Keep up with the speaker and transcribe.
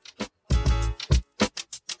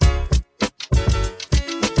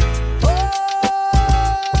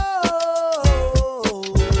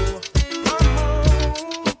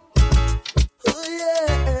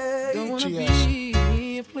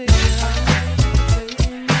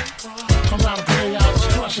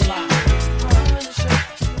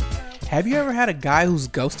Have you ever had a guy who's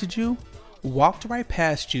ghosted you, walked right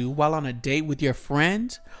past you while on a date with your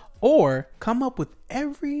friend, or come up with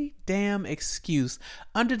every damn excuse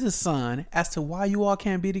under the sun as to why you all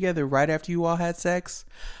can't be together right after you all had sex?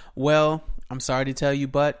 Well, I'm sorry to tell you,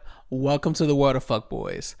 but welcome to the world of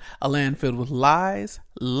fuckboys, a land filled with lies,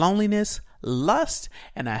 loneliness, lust,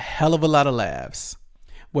 and a hell of a lot of laughs.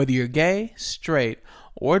 Whether you're gay, straight,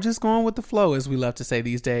 or just going with the flow, as we love to say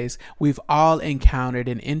these days, we've all encountered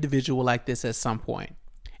an individual like this at some point.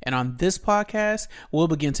 And on this podcast, we'll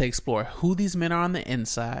begin to explore who these men are on the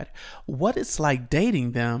inside, what it's like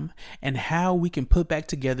dating them, and how we can put back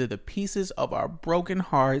together the pieces of our broken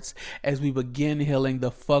hearts as we begin healing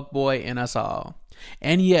the fuckboy in us all.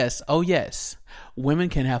 And yes, oh yes, women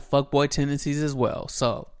can have fuckboy tendencies as well.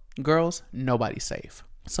 So, girls, nobody's safe.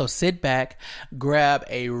 So sit back, grab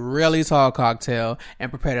a really tall cocktail,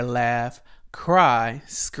 and prepare to laugh, cry,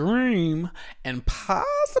 scream, and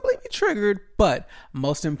possibly be triggered, but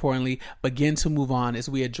most importantly, begin to move on as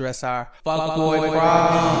we address our fuckboy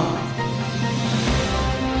problems.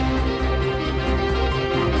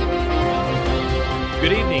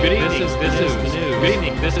 Good evening. This is the news. Good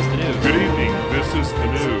evening. This is the news. Good evening. This is the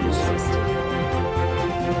news.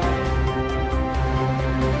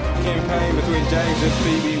 Campaign between James and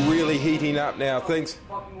Phoebe really heating up now. Thanks.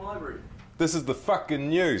 This is the fucking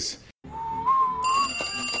news.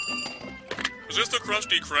 Is this the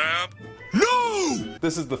Krusty Krab? No!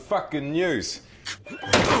 This is the fucking news.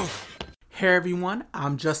 Hey everyone,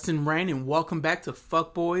 I'm Justin-Rayne and welcome back to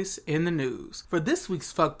Fuckboys in the News. For this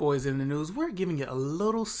week's Fuckboys in the News, we're giving it a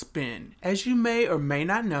little spin. As you may or may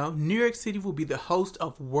not know, New York City will be the host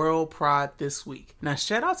of World Pride this week. Now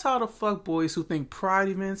shout out to all the fuckboys who think Pride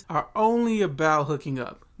events are only about hooking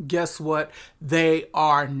up. Guess what? They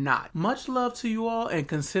are not. Much love to you all, and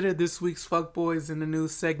consider this week's Fuckboys in the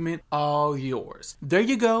News segment all yours. There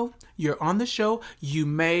you go. You're on the show. You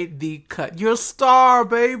made the cut. You're a star,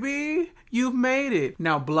 baby. You've made it.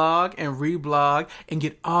 Now blog and reblog and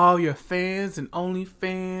get all your fans and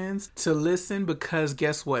OnlyFans to listen, because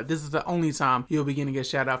guess what? This is the only time you'll be getting a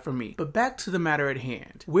shout out from me. But back to the matter at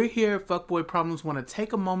hand. We're here at Fu Boi Problems want to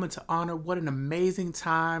take a moment to honor what an amazing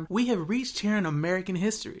time we have reached here in American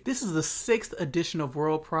history. This is the 6th edition of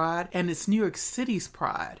World Pride, and it's New York City's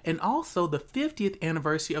Pride, and also the 50th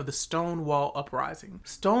anniversary of the Stonewall Uprising.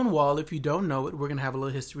 Stonewall, if you don't know it, we're going to have a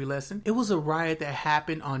little history lesson. It was a riot that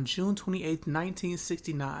happened on June 28th,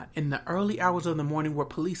 1969, in the early hours of the morning, where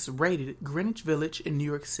police raided Greenwich Village in New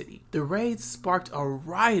York City. The raids sparked a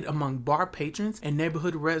riot among bar patrons and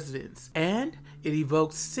neighborhood residents, and it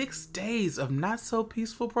evoked 6 days of not so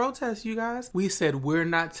peaceful protests, you guys. We said we're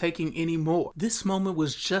not taking any more. This moment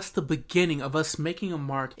was just the beginning of us making a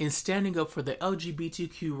mark and standing up for the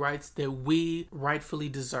LGBTQ rights that we rightfully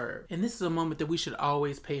deserve. And this is a moment that we should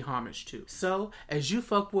always pay homage to. So, as you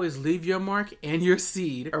fuckboys leave your mark and your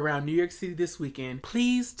seed around New York City this weekend,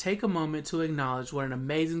 please take a moment to acknowledge what an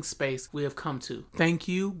amazing space we have come to. Thank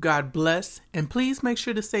you, God bless, and please make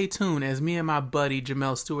sure to stay tuned as me and my buddy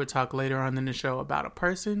Jemel Stewart talk later on in the show about a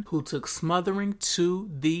person who took smothering to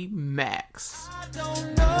the max. I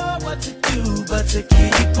don't know what to do but to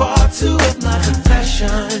keep part 2 of my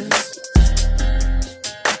confessions.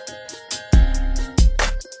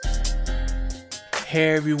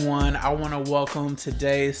 Hey everyone, I want to welcome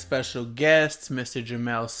today's special guest, Mr.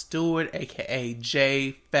 Jemel Stewart, aka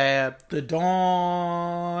J Fab the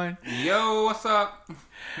Dawn. Yo, what's up?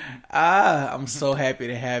 I'm so happy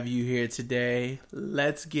to have you here today.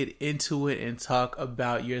 Let's get into it and talk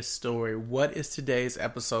about your story. What is today's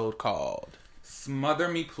episode called? Smother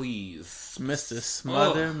Me Please. Mr.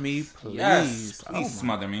 Smother Me Please. Yes, please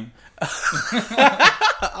smother me.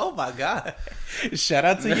 Oh my God. Shout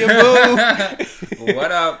out to your boo.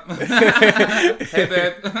 What up? Hey,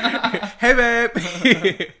 babe. Hey,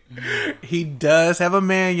 babe. He does have a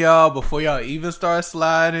man, y'all. Before y'all even start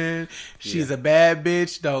sliding, she's a bad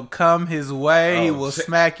bitch. Don't come his way. He will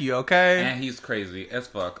smack you, okay? And he's crazy as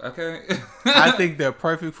fuck, okay? I think they're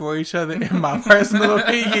perfect for each other, in my personal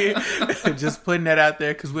opinion. Just putting that out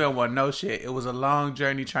there because we don't want no shit. It was a long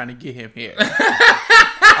journey trying to get him here.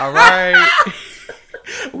 All right.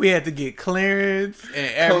 We had to get clearance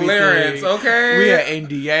and everything. Clearance, okay? We had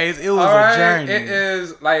NDAs. It was a journey. It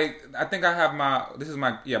is like, I think I have my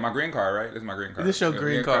green card, right? This is my green card. This is your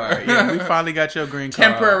green card. Yeah, we finally got your green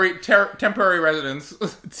card. Temporary residence.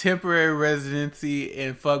 Temporary residency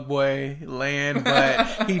in fuckboy land,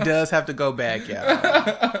 but he does have to go back,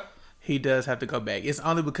 y'all. He does have to go back. It's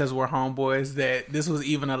only because we're homeboys that this was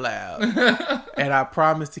even allowed. and I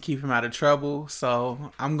promised to keep him out of trouble,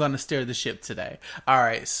 so I'm going to steer the ship today. All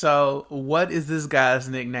right, so what is this guy's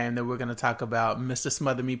nickname that we're going to talk about, Mr.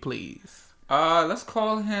 Smother Me Please? Let's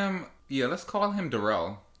call him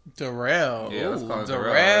Darrell. Darrell. Yeah, let's Ooh, call him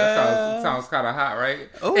Darrell. Darrell. That sounds kind of hot, right?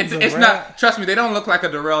 Ooh, It's not. Trust me, they don't look like a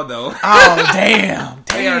Darrell though. Oh, damn.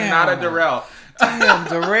 They are not a Darrell. Damn,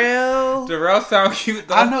 Darrell. Darrell sound cute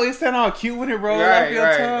though. I know it sound all cute when it rolls off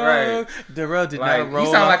your tongue. Right. Darrell did Like, not roll.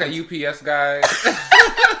 you sound off like a UPS guy.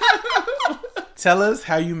 Tell us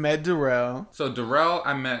how you met Darrell. So Darrell,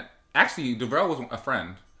 Darrell was a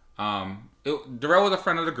friend. Darrell was a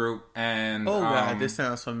friend of the group, and God, this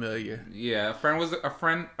sounds familiar. Yeah, a friend of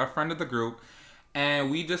the group, and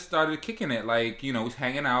we just started kicking it, like, you know,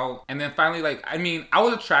 hanging out, and then finally, like, I mean, I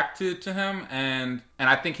was attracted to him, and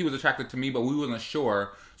I think he was attracted to me, but we wasn't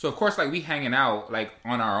sure. So of course, like, we hanging out like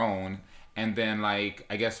on our own, and then like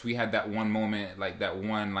I guess we had that one moment, like that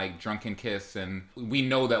one like drunken kiss, and we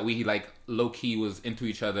know that we like low key was into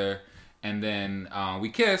each other, and then we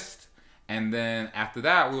kissed. And then after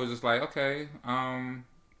that, we were just like, okay, I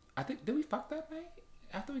think, did we fuck that night?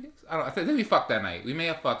 After we kissed? I think we fucked that night. We may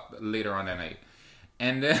have fucked later on that night.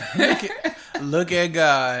 And then... Look at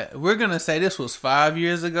God. We're going to say this was 5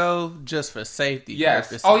 years ago, just for safety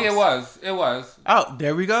purposes. Oh, yeah, it was. Oh,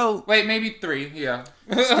 there we go. Wait, maybe 3, yeah.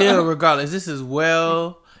 Still, regardless, this is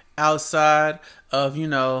well outside of, you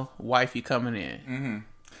know, wifey coming in. Mm-hmm.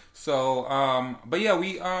 So, but yeah,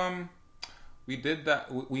 we did that.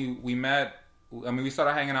 We met. I mean, we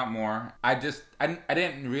started hanging out more. I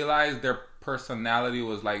didn't realize their personality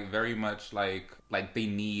was like very much like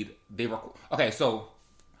they were okay. So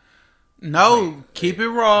keep it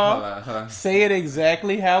raw. Say it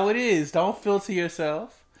exactly how it is. Don't filter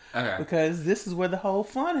yourself. Okay. Because this is where the whole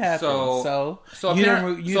fun happens. So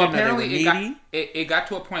apparently it got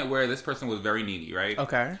to a point where this person was very needy, right?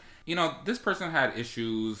 Okay. You know, this person had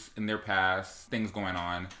issues in their past, things going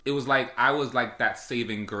on. It was like I was like that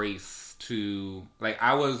saving grace to, like,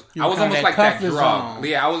 I was almost like that drug. Zone.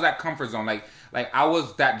 Yeah, I was that comfort zone. Like I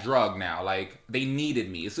was that drug now. Like, they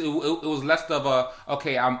needed me. So it was less of a,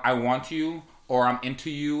 okay, I want you, or I'm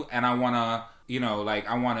into you, and I want to, you know, like,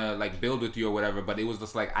 I want to like build with you or whatever. But it was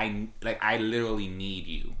just like I literally need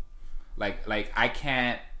you. Like I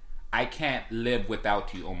can't live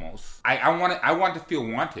without you. Almost. I want to feel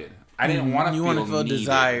wanted. I didn't want to feel needed.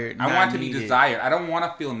 Desired. I want to be desired. I don't want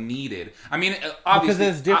to feel needed. I mean, obviously, because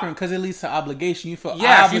it's different. Because it leads to obligation. You feel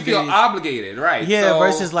obligated. You feel obligated, right? Yeah. So,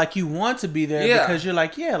 versus like you want to be there because you're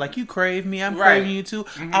like, like you crave me. I'm craving you too.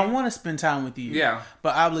 Mm-hmm. I want to spend time with you. Yeah.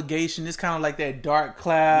 But obligation is kind of like that dark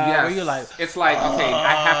cloud where you're like, it's like, okay,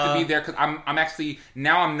 I have to be there because I'm actually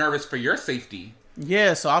now I'm nervous for your safety.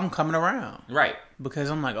 Yeah. So I'm coming around. Right.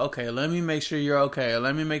 Because I'm like, okay, let me make sure you're okay.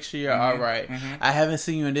 Let me make sure you're all right. Mm-hmm. I haven't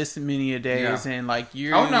seen you in this many days, and like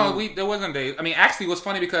you're. Oh no, there wasn't days. I mean, actually, it was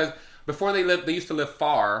funny because before they used to live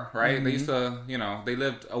far, right? Mm-hmm. They used to, they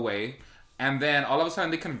lived away, and then all of a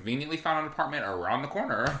sudden they conveniently found an apartment around the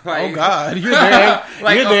corner. Like, oh God, you're there.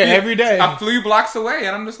 You're there every day. A few blocks away,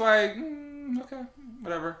 and I'm just like, okay,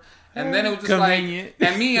 whatever. And then it was just convenient.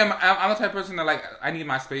 Like, and me, I'm the type of person that like I need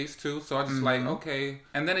my space too. So I just like, okay.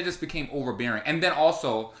 And then it just became overbearing. And then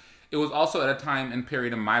also, it was also at a time and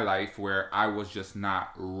period in my life where I was just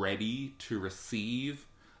not ready to receive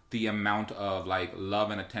the amount of like love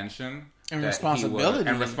and attention and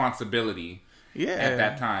responsibility at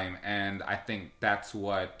that time. And I think that's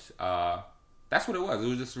what it was. It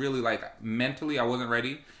was just really like mentally I wasn't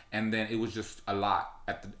ready, and then it was just a lot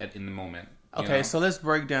in the moment. Okay, so let's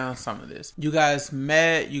break down some of this. You guys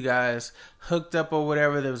met, you guys hooked up or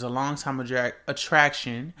whatever. There was a long time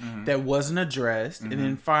attraction that wasn't addressed. And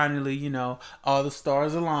then finally, all the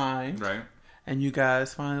stars aligned. Right. And you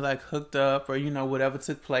guys finally like hooked up or, whatever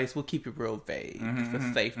took place. We'll keep it real vague for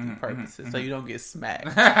safety purposes so you don't get smacked.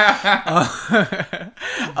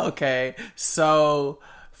 Okay, so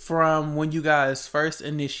from when you guys first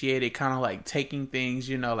initiated kind of like taking things,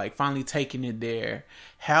 like finally taking it there,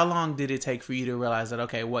 how long did it take for you to realize that,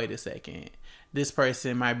 okay, wait a second, this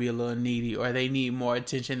person might be a little needy or they need more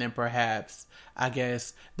attention than perhaps, I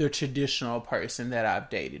guess, the traditional person that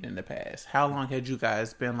I've dated in the past? How long had you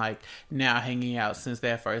guys been like now hanging out since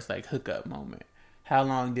that first like hookup moment? How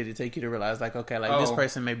long did it take you to realize like, okay, like this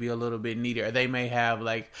person may be a little bit needy, or they may have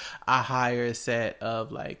like a higher set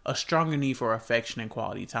of like a stronger need for affection and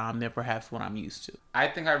quality time than perhaps what I'm used to? I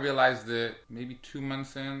think I realized it maybe 2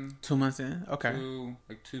 months in. 2 months in? Okay.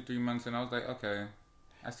 2-3 months in. I was like, okay,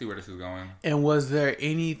 I see where this is going. And was there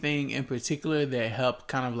anything in particular that helped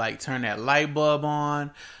kind of like turn that light bulb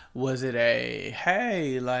on? Was it a,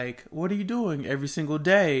 hey, like, what are you doing every single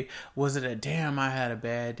day? Was it a, damn, I had a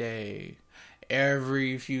bad day?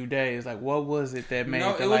 every few days? Like, what was it that made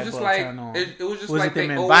the it was light just bulb like turn on? it was just was like it them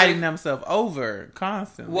they inviting always, themselves over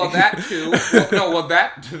constantly? Well, that too.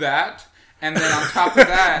 That. And then on top of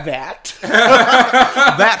that,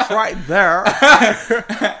 that's right there.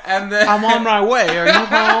 And then I'm on my way. Are you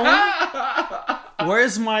home?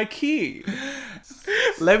 Where's my key?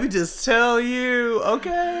 Let me just tell you,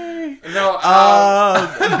 okay? No,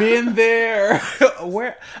 been there.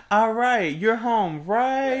 Where? All right, you're home,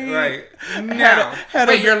 right? right now.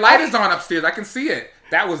 Wait, your light is on upstairs. I can see it.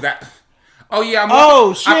 That was that. Oh yeah. I'm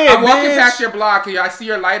walking past your block. I see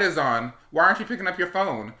your light is on. Why aren't you picking up your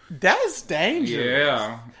phone? That's dangerous.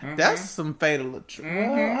 Yeah. Mm-hmm. That's some fatal attraction.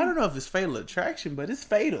 Well, I don't know if it's fatal attraction, but it's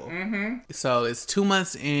fatal. Mm-hmm. So it's 2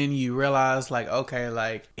 months in, you realize, like, okay,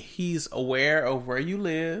 like, he's aware of where you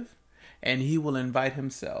live, and he will invite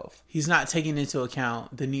himself. He's not taking into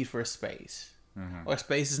account the need for space. Mm-hmm. Or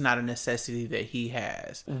space is not a necessity that he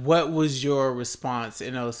has. What was your response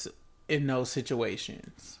in those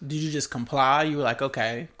situations? Did you just comply? You were like,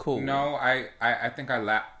 okay, cool. No, I think I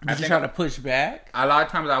laughed. Did you try to push back? A lot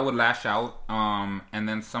of times I would lash out, and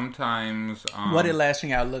then sometimes. What did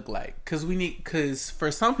lashing out look like? Because for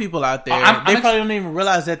some people out there, they probably don't even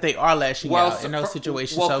realize that they are lashing out in those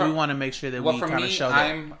situations. So we want to make sure that we kind of show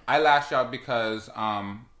that. I lash out because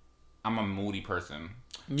I'm a moody person.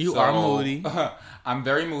 You are moody. I'm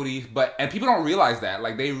very moody, and people don't realize that.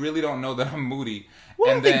 Like, they really don't know that I'm moody.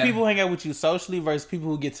 Well, I think people hang out with you socially versus people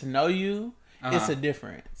who get to know you. It's a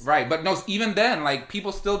difference, right? But no, even then, like,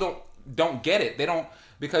 people still don't get it. They don't,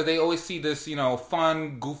 because they always see this,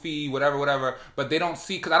 fun, goofy, whatever. But they don't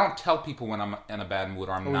see, because I don't tell people when I'm in a bad mood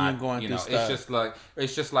or I'm not. Going through stuff.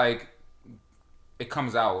 It's just like it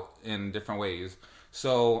comes out in different ways.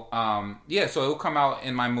 So so it will come out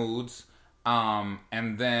in my moods,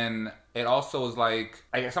 and then it also was like,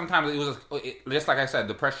 sometimes it was just like I said,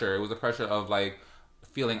 the pressure. It was the pressure of like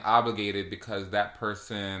feeling obligated because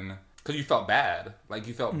you felt bad. Like,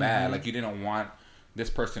 you felt bad. Like, you didn't want this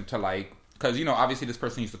person to, like, because, obviously this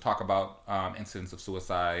person used to talk about incidents of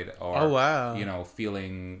suicide or,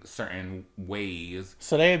 feeling certain ways.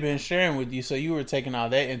 So they had been sharing with you, so you were taking all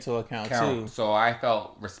that into account too. So I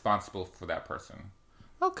felt responsible for that person.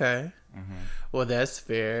 Okay. Mm-hmm. Well, that's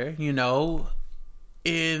fair.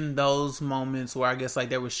 In those moments where I guess like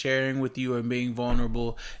they were sharing with you and being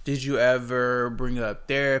vulnerable, did you ever bring up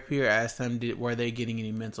therapy or ask them were they getting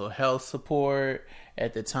any mental health support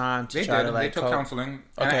at the time? They took counseling.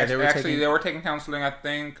 Okay, they were taking counseling. I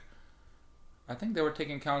think they were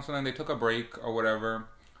taking counseling. They took a break or whatever,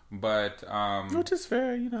 but which is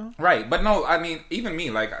fair, Right, but no, I mean, even me,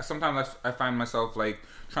 like, sometimes I find myself like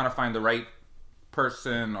trying to find the right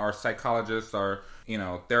person or psychologist or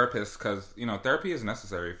therapist, because therapy is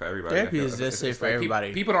necessary for everybody. Therapy is necessary for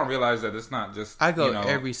everybody. People don't realize that it's not just I go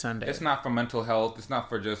every Sunday. It's not for mental health. It's not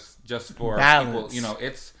for just for balance. People.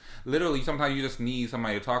 It's literally sometimes you just need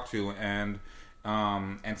somebody to talk to and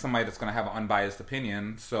somebody that's going to have an unbiased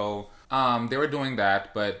opinion. So they were doing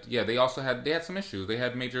that, but yeah, they had some issues. They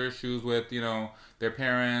had major issues with their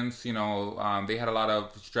parents. They had a lot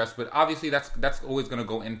of stress, but obviously that's always going to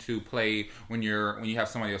go into play when you have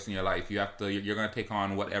somebody else in your life. You're going to take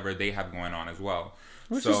on whatever they have going on as well.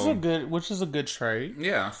 Which is a good trait.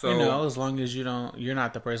 Yeah. So as long as you're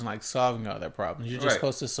not the person like solving all their problems. You're just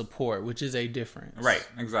supposed to support, which is a difference. Right.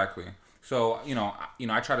 Exactly. So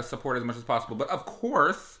I try to support as much as possible, but of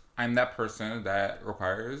course I'm that person that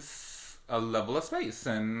requires a level of space,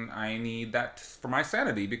 and I need that for my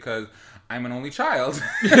sanity because I'm an only child.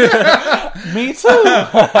 Me too.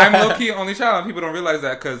 I'm low-key only child, and people don't realize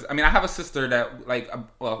that because, I have a sister that, like,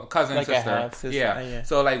 a cousin like sister. A half-sister. Yeah.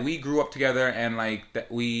 So, like, we grew up together, and, like,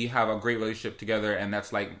 we have a great relationship together, and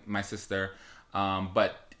that's, like, my sister.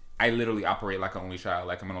 But I literally operate like an only child,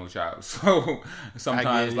 like I'm an only child. So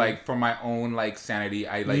sometimes, like, for my own, like, sanity,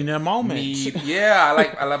 I like need a moment.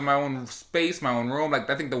 I love my own space, my own room. Like,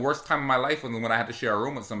 I think the worst time of my life was when I had to share a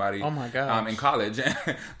room with somebody. Oh my god! In college, and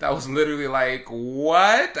that was literally like,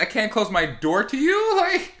 what? I can't close my door to you.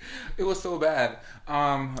 Like, it was so bad.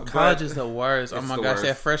 College is the worst. Oh my gosh, worst.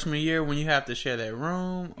 That freshman year when you have to share that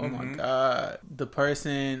room. Oh my god, the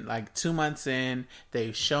person, like, 2 months in,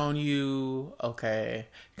 they've shown you, okay,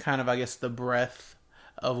 kind of, I guess, the breadth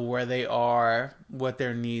of where they are, what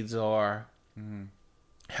their needs are. Mm-hmm.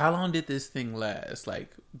 How long did this thing last?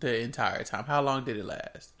 Like, the entire time? How long did it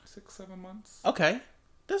last? 6-7 months. Okay.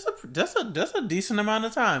 That's a decent amount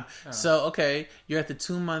of time. Yeah. So, okay, you're at the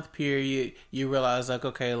 2-month period. You realize, like,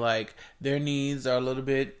 okay, like, their needs are a little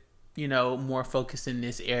bit, more focused in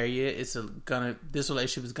this area. This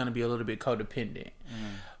relationship is gonna be a little bit codependent.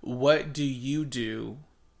 What do you do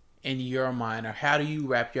in your mind, or how do you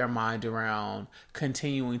wrap your mind around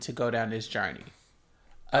continuing to go down this journey?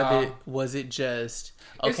 Was it just,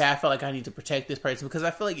 okay, I feel like I need to protect this person? Because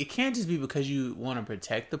I feel like it can't just be because you want to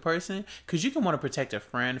protect the person, because you can want to protect a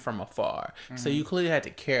friend from afar. So you clearly had to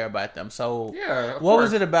care about them. So what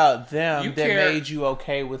was it about them that made you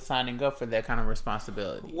okay with signing up for that kind of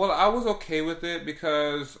responsibility? Well, I was okay with it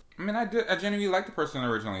because, I mean, I genuinely liked the person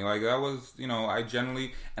originally. Like, that was, I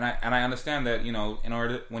genuinely, and I understand that, in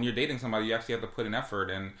order to, when you're dating somebody, you actually have to put in effort,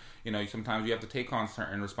 and, sometimes you have to take on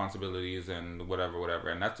certain responsibilities and whatever,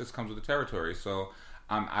 and that just comes with the territory. So,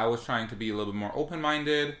 I was trying to be a little bit more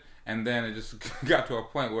open-minded, and then it just got to a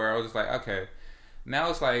point where I was just like, okay,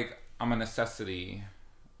 now it's like, I'm a necessity.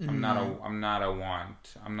 I'm not a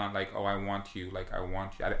want. I'm not like, oh, I want you. Like, I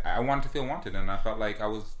want you. I wanted to feel wanted, and I felt like I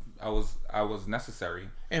was necessary.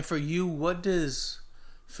 And for you, what does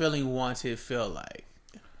feeling wanted feel like?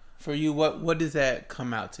 For you, what does that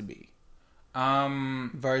come out to be?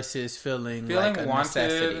 Versus feeling like a wanted,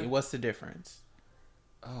 necessity. What's the difference?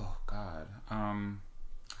 Oh God.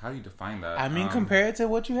 How do you define that? I mean, compared to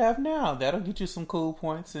what you have now, that'll get you some cool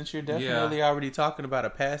points, since you're definitely already talking about a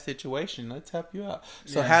past situation. Let's help you out.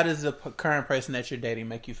 So how does the current person that you're dating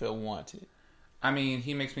make you feel wanted? I mean,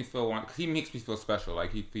 he makes me feel he makes me feel special.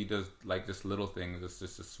 Like, he does, like, just little things. It's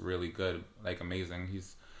just really good, like, amazing.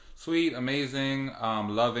 He's sweet, amazing,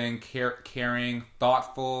 loving, caring,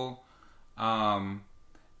 thoughtful. And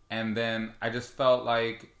then I just felt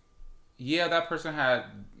like, that person had,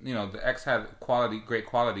 the ex had great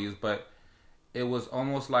qualities, but it was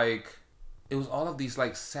almost like, it was all of these,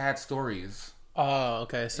 like, sad stories. Oh,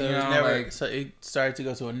 okay. So it was never. Like, so it started to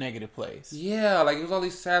go to a negative place. Yeah, like, it was all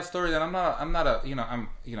these sad stories, and I'm not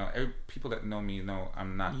people that know me know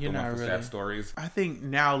I'm not the one for sad stories. I think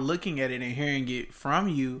now, looking at it and hearing it from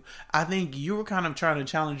you, I think you were kind of trying to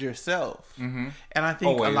challenge yourself, and I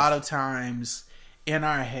think a lot of times in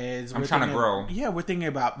our heads, I'm trying to grow. Yeah, we're thinking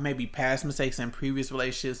about maybe past mistakes in previous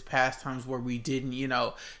relationships, past times where we didn't,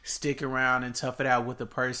 stick around and tough it out with the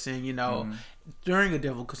person, during a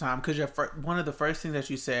difficult time. Because one of the first things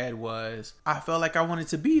that you said was, I felt like I wanted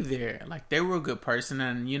to be there. Like, they were a good person,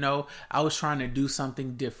 and, I was trying to do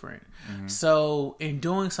something different. So in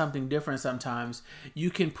doing something different, sometimes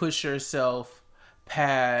you can push yourself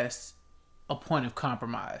past a point of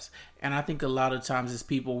compromise. And I think a lot of times as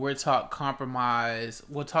people, we're taught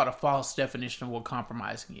a false definition of what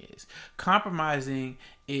compromising is. Compromising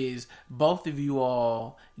is both of you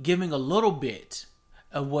all giving a little bit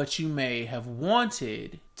of what you may have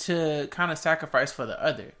wanted to kind of sacrifice for the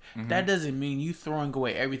other. That doesn't mean you throwing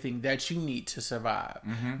away everything that you need to survive.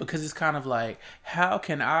 Because it's kind of like, how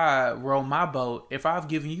can I row my boat if I've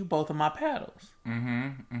given you both of my paddles?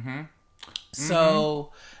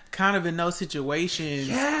 So kind of in those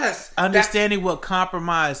situations, understanding what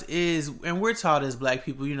compromise is, and we're taught as black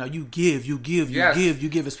people, you give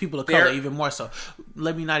as people of color even more so.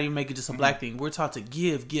 Let me not even make it just a black thing. We're taught to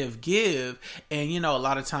give, and a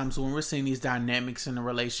lot of times when we're seeing these dynamics in the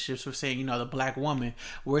relationships, we're seeing, the black woman,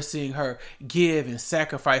 we're seeing her give and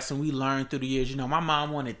sacrifice, and we learn through the years, my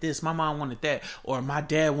mom wanted this, my mom wanted that, or my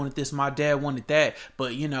dad wanted this, my dad wanted that,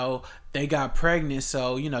 but they got pregnant,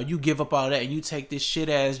 so you give up all that and you take this shit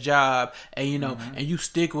ass job, and and you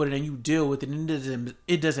stick with it and you deal with it, and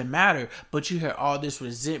it doesn't matter. But you hear all this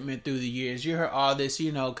resentment through the years. You hear all this,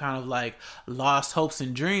 kind of like lost hopes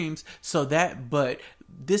and dreams. But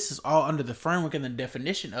this is all under the framework and the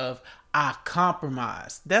definition of, I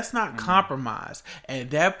compromise. That's not compromise.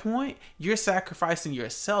 At that point, you're sacrificing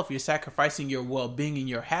yourself. You're sacrificing your well-being and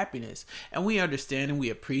your happiness. And we understand and we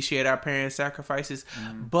appreciate our parents' sacrifices.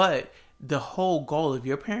 But the whole goal of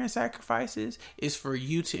your parents' sacrifices is for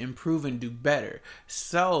you to improve and do better.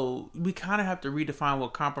 So we kind of have to redefine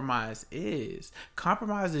what compromise is.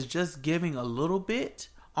 Compromise is just giving a little bit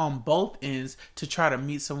on both ends to try to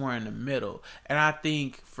meet somewhere in the middle. And I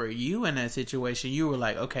think for you in that situation, you were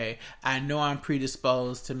like, okay, I know I'm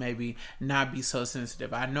predisposed to maybe not be so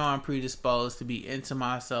sensitive. I know I'm predisposed to be into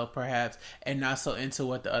myself perhaps and not so into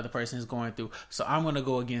what the other person is going through. So I'm going to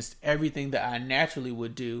go against everything that I naturally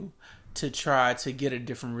would do to try to get a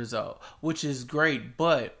different result, which is great.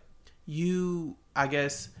 But you, I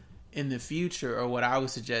guess, in the future, or what I would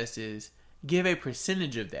suggest is, give a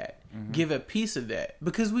percentage of that. Give a piece of that.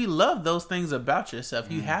 Because we love those things about yourself.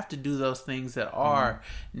 You have to do those things that are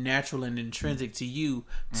natural and intrinsic to you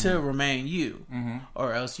to remain you.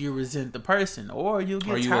 Or else you resent the person. Or you'll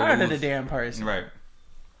get tired of the damn person. Right.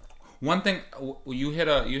 One thing, you hit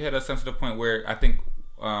a sensitive point where I think,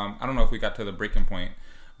 I don't know if we got to the breaking point,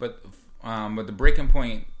 but the breaking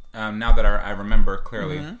point, now that I remember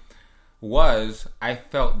clearly, was I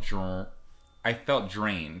felt I felt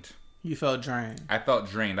drained. You felt drained. I felt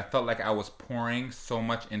drained. I felt like I was pouring so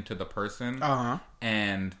much into the person.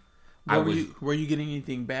 And were you getting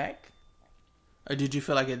anything back? Or did you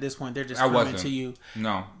feel like at this point they're just coming to you?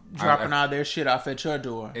 No. Dropping all their shit off at your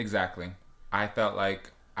door? Exactly. I felt like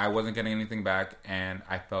I wasn't getting anything back, and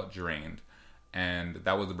I felt drained. And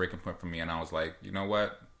that was the breaking point for me. And I was like, you know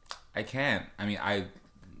what? I can't. I mean,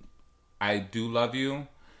 I do love you,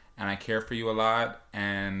 and I care for you a lot.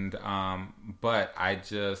 And but I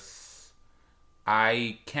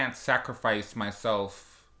can't sacrifice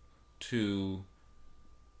myself to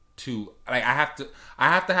like I have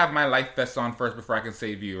to have my life vest on first before I can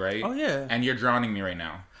save you, right? Oh yeah. And you're drowning me right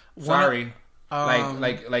now. Sorry.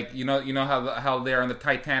 Like you know how they're on the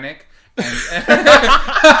Titanic and,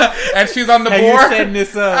 and she's on the board. You're setting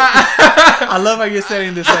this up. I love how you're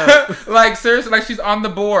setting this up. Like seriously, like she's on the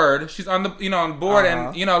board. She's on the on board,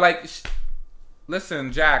 and like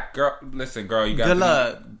listen, Jack, girl, you got good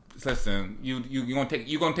luck. Listen, you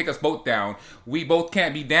gonna take us both down. We both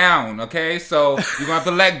can't be down, okay? So you're gonna have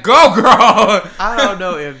to let go, girl. I don't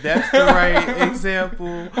know if that's the right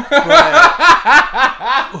example,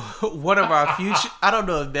 but one of our future. I don't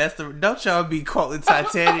know if that's the. Don't y'all be quoting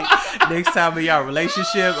Titanic next time in y'all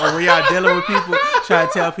relationship or when y'all dealing with people. Try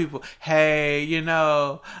to tell people, hey,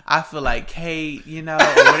 I feel like Kate,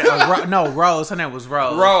 Rose. Her name was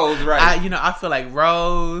Rose. Rose, right? I feel like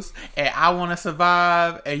Rose, and I want to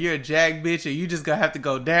survive, and you're a jack bitch, and you just gonna have to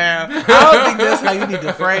go down. I don't think that's how you need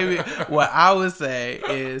to frame it. What I would say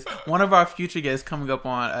is one of our future guests coming up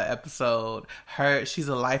on an episode. She's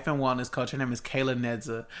a life and wellness coach. Her name is Kayla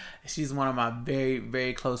Nedza. She's one of my very,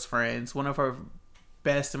 very close friends. One of her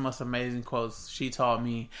best and most amazing quotes she taught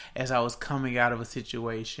me as I was coming out of a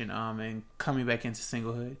situation and coming back into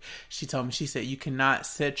singlehood. She told me, she said, you cannot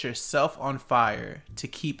set yourself on fire to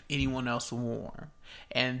keep anyone else warm.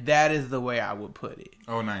 And that is the way I would put it.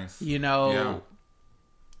 Oh, nice.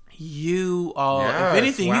 You all, if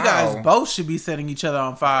anything, you guys both should be setting each other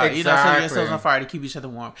on fire. Exactly. Setting yourselves on fire to keep each other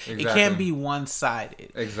warm. Exactly. It can't be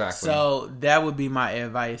one-sided. Exactly. So that would be my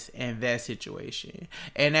advice in that situation.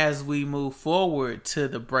 And as we move forward to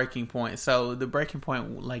the breaking point, so the breaking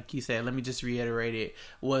point, like you said, let me just reiterate it,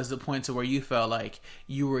 was the point to where you felt like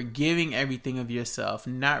you were giving everything of yourself,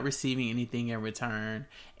 not receiving anything in return,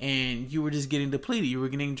 and you were just getting depleted. You were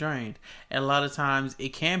getting drained. And a lot of times it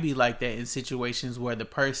can be like that in situations where the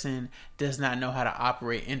person does not know how to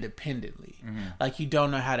operate independently. Mm-hmm. Like you don't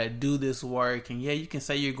know how to do this work. And yeah, you can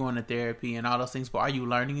say you're going to therapy and all those things, but are you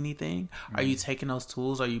learning anything? Mm-hmm. Are you taking those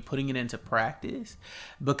tools? Are you putting it into practice?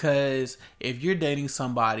 Because if you're dating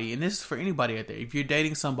somebody, and this is for anybody out there, if you're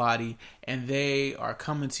dating somebody and they are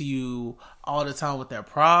coming to you all the time with their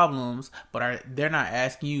problems, but they're not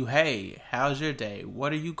asking you, hey, how's your day?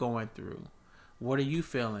 What are you going through? What are you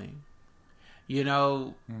feeling?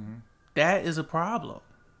 That is a problem,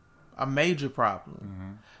 a major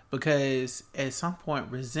problem, because at some point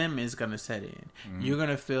resentment is going to set in. You're going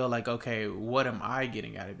to feel like, okay, what am I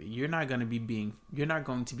getting out of it? You're not going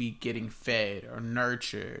to be getting fed or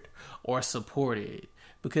nurtured or supported.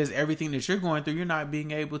 Because everything that you're going through, you're not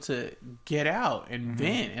being able to get out and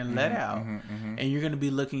vent and let out. And you're going to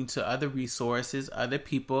be looking to other resources, other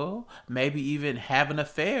people, maybe even have an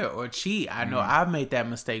affair or cheat. I know I've made that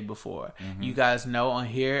mistake before. You guys know on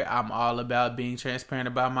here, I'm all about being transparent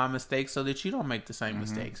about my mistakes so that you don't make the same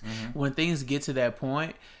mistakes. When things get to that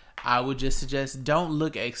point, I would just suggest don't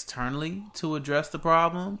look externally to address the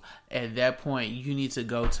problem. At that point, you need to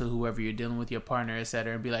go to whoever you're dealing with, your partner,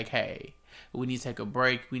 etc., and be like, hey, we need to take a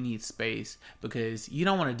break. We need space, because you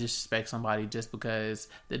don't want to disrespect somebody just because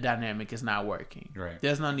the dynamic is not working. Right.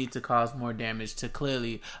 There's no need to cause more damage to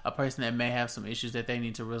clearly a person that may have some issues that they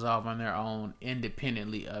need to resolve on their own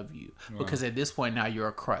independently of you. Wow. Because at this point now you're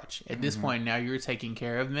a crutch. At this point now you're taking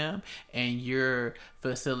care of them and you're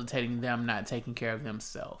facilitating them not taking care of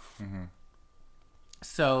themselves.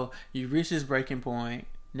 So you reach this breaking point.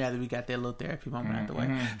 Now that we got that little therapy moment out the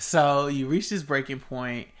way. So you reach this breaking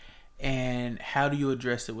point. And how do you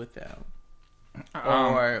address it with them?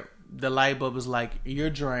 Or the light bulb is like, you're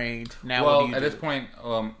drained. Now what do you do? At this point,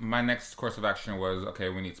 my next course of action was, okay,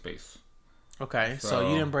 we need space. Okay, so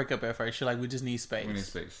you didn't break up at first. You're like, we just need space. We need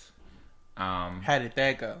space. How did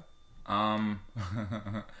that go?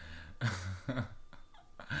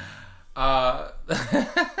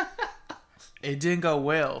 It didn't go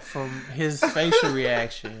well from his facial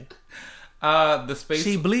reaction. The space.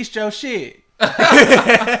 She bleached your shit.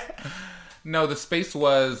 No, the space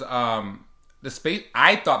was the space.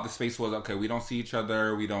 I thought the space was okay. We don't see each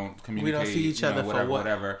other. We don't communicate. We don't see each other for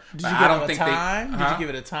whatever. Did you give it a time? Did you give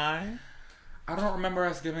it a time? I don't remember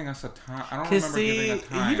us giving us a time. I don't remember giving a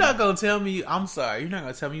time. You're not going to tell me, I'm sorry, you're not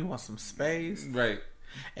going to tell me you want some space. Right.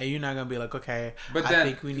 And you're not going to be like, okay, but I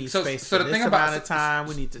think we need space for this amount of time.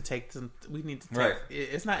 We need to take some, right.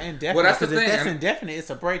 It's not indefinite. Well, that's the thing. If that's and, indefinite, it's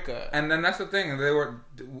a breakup. And then that's the thing. They were,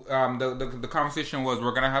 the conversation was,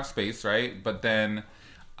 we're going to have space, right? But then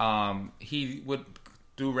he would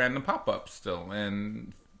do random pop-ups still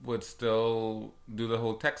and would still do the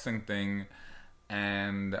whole texting thing.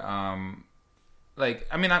 And, like,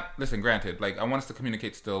 I mean, listen, granted, like, I want us to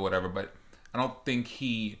communicate still, whatever, but I don't think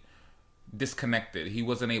he disconnected. He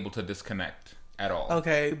wasn't able to disconnect at all.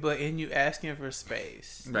 Okay, but in you asking for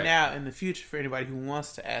space. Right. Now, in the future, for anybody who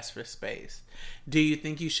wants to ask for space, do you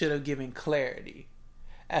think you should have given clarity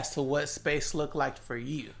as to what space looked like for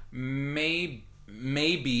you? Maybe.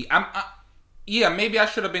 Yeah, maybe I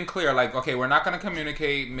should have been clear. Like, okay, we're not going to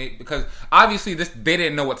communicate because obviously they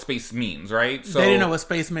didn't know what space means, right? So they didn't know what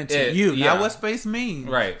space meant to you, yeah. not what space means.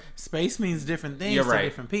 Right. Space means different things to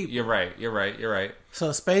different people. You're right.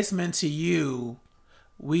 So space meant to you,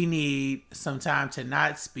 we need some time to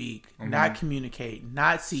not speak, not communicate,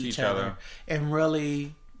 not see each other, and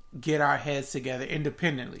really get our heads together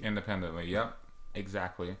independently. Yep.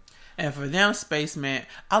 Exactly. And for them, space meant,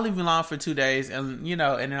 I'll leave you alone for 2 days, and and then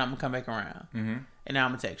I'm gonna come back around, and now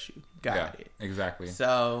I'm gonna text you. Got it. Exactly.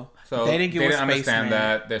 So they didn't get what space understand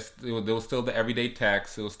meant. that. There was still the everyday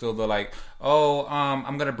text. It was still the like, oh,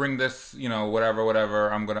 I'm gonna bring this,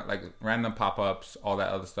 whatever. I'm gonna like random pop ups, all that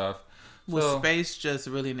other stuff. Was space just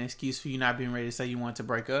really an excuse for you not being ready to say you want to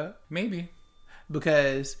break up? Maybe.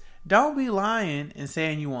 Because don't be lying and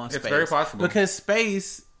saying you want space. It's very possible. Because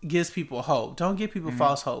space gives people hope. Don't give people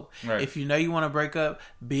false hope. Right. If you know you want to break up,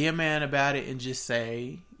 be a man about it and just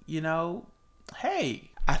say, hey,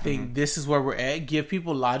 I think this is where we're at. Give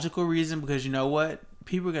people logical reason, because you know what?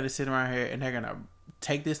 People are going to sit around here and they're going to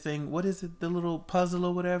take this thing. What is it? The little puzzle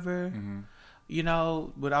or whatever? With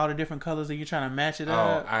all the different colors, and you're trying to match it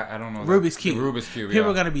up. I don't know. Rubik's Cube. Rubik's Cube, People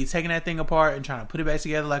are going to be taking that thing apart and trying to put it back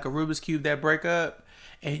together like a Rubik's Cube that break up.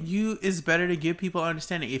 And it's better to give people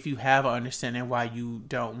understanding if you have an understanding why you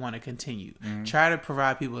don't want to continue. Try to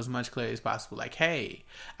provide people as much clarity as possible. Like, hey,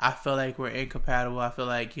 I feel like we're incompatible. I feel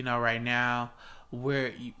like, right now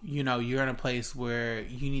where, you're in a place where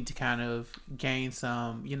you need to kind of gain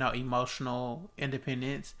some, emotional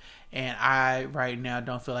independence. And I right now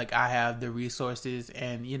don't feel like I have the resources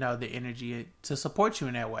and, the energy to support you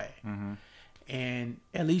in that way. And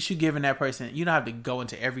at least you're giving that person, you don't have to go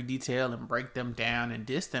into every detail and break them down and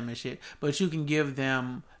diss them and shit, but you can give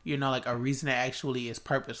them, like a reason that actually is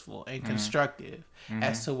purposeful and constructive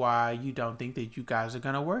as to why you don't think that you guys are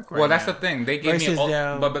going to work right now. Well, that's the thing. They gave me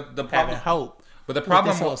but the problem, hope. But the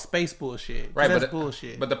problem was this whole space bullshit. Right, that's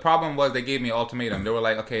bullshit. But the problem was they gave me an ultimatum. They were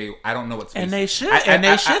like, okay, I don't know what space. And they should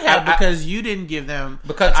have because you didn't give them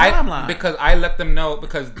a timeline. Because I let them know,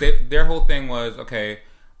 because their whole thing was, okay,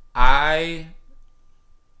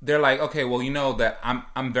 they're like, okay, well, that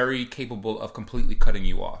I'm very capable of completely cutting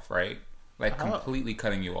you off, right? Like completely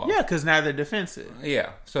cutting you off. Yeah, because now they're defensive.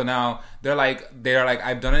 Yeah. So now they're like,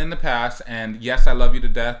 I've done it in the past, and yes, I love you to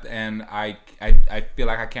death, and I feel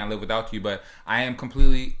like I can't live without you, but I am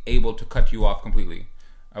completely able to cut you off completely,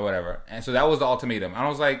 or whatever. And so that was the ultimatum. And I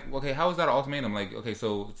was like, okay, how is that an ultimatum? Like, okay,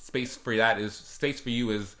 so space for you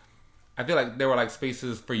is. I feel like there were like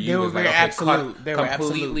spaces for you. They were very absolute. They were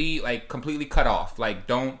completely cut off. Like,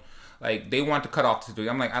 don't. Like, they want to cut off the situation.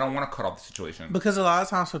 I'm like, I don't want to cut off the situation. Because a lot of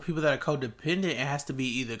times for people that are codependent, it has to be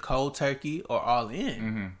either cold turkey or all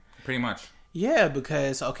in. Pretty much. Yeah,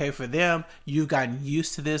 because, okay, for them, you've gotten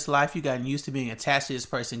used to this life. You've gotten used to being attached to this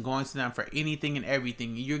person, going to them for anything and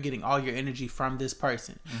everything. You're getting all your energy from this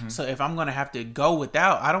person. So if I'm going to have to go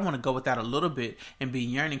without, I don't want to go without a little bit and be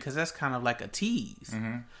yearning, because that's kind of like a tease.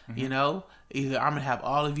 Either I'm going to have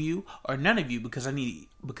all of you or none of you, because I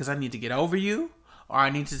need to get over you, or I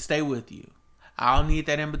need to stay with you. I don't need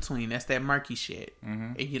that in between. That's that murky shit.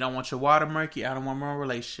 If you don't want your water murky, I don't want my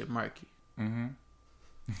relationship murky. And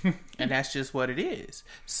that's just what it is.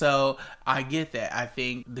 So I get that. I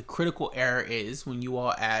think the critical error is when you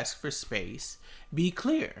all ask for space, be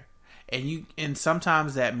clear. And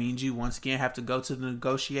sometimes that means you once again have to go to the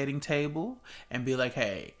negotiating table and be like,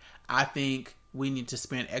 hey, I think we need to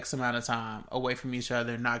spend X amount of time away from each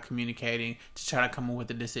other, not communicating, to try to come up with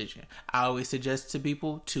a decision. I always suggest to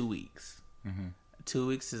people 2 weeks. 2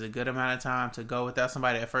 weeks is a good amount of time to go without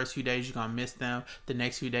somebody. The first few days, you're going to miss them. The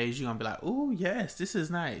next few days, you're going to be like, oh, yes, this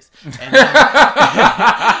is nice. And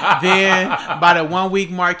then by the 1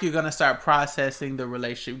 week mark, you're going to start processing the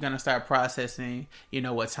relationship. You're going to start processing,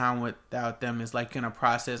 what time without them is like. You're going to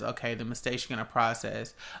process, okay, the mistakes you're going to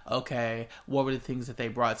process. Okay, what were the things that they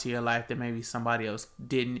brought to your life that maybe somebody else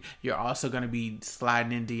didn't? You're also going to be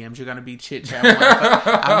sliding in DMs. You're going to be chit-chatting.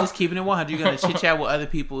 I'm just keeping it 100. You're going to chit-chat with other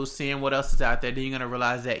people, seeing what else is out there. Then you're going to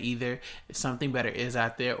realize that either something better is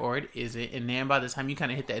out there or it isn't. And then by the time you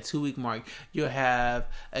kind of hit that 2 week mark, you'll have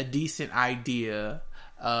a decent idea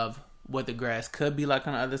of what the grass could be like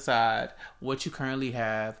on the other side, what you currently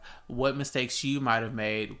have, what mistakes you might have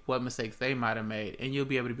made, what mistakes they might have made. And you'll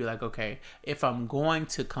be able to be like, okay, if I'm going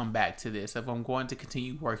to come back to this, if I'm going to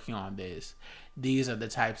continue working on this, these are the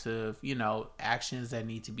types of, actions that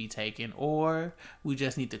need to be taken, or we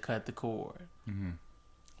just need to cut the cord. Mm-hmm.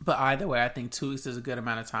 But either way, I think 2 weeks is a good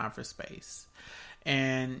amount of time for space.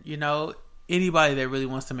 And, anybody that really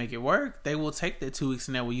wants to make it work, they will take that 2 weeks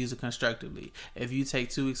and they will use it constructively. If you take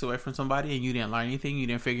 2 weeks away from somebody and you didn't learn anything, you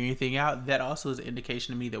didn't figure anything out, that also is an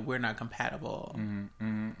indication to me that we're not compatible. Mm-hmm,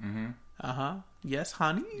 mm-hmm. Uh-huh. Yes,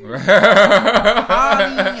 honey.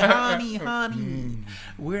 honey.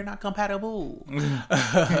 We're not compatible.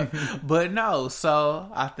 But no,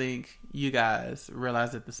 so I think you guys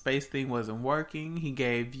realized that the space thing wasn't working. He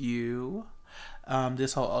gave you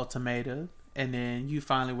this whole ultimatum. And then you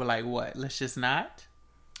finally were like, what? Let's just not?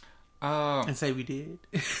 And say we did?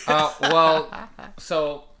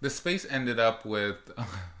 So the space ended up with...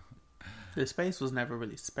 The space was never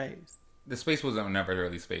really space. The space was never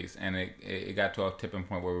really space. And it got to a tipping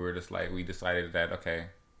point where we were just like, we decided that, okay,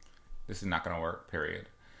 this is not going to work, period.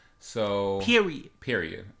 So...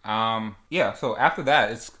 Period. Yeah, so after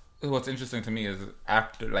that, what's interesting to me is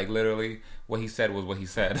after, like, literally what he said was what he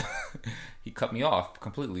said. He cut me off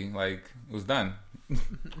completely. Like, it was done.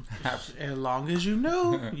 As long as you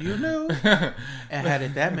knew. And how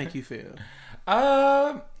did that make you feel?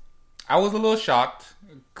 I was a little shocked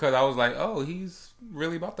because I was like, oh, he's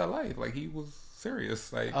really about that life. Like, he was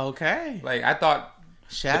serious. Like, okay. Like, I thought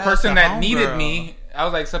the person that needed me, I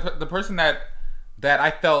was like, so the person that I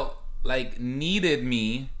felt like needed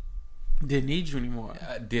me didn't need you anymore.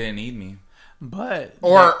 Didn't need me. But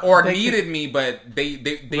or needed me, but they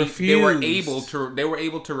were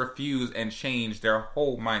able to refuse and change their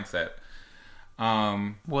whole mindset.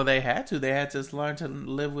 Well, they had to just learn to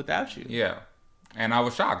live without you. Yeah, and I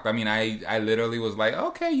was shocked. I mean, I literally was like,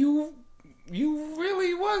 okay, you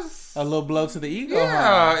really was a little blow to the ego.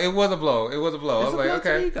 Yeah, huh? It was a blow. I was like,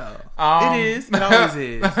 okay, ego. It is. It always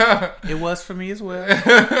is. It was for me as well.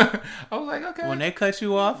 I was like, okay. When they cut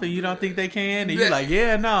you off and you don't think they can, and you're like,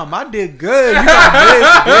 yeah, no, my dick good. You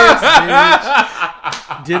got this,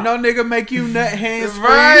 bitch. Did no nigga make you nut hands free?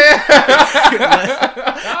 Right.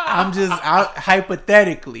 I'm just out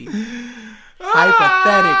hypothetically.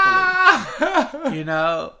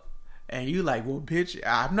 And you like, well, bitch,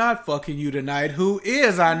 I'm not fucking you tonight. Who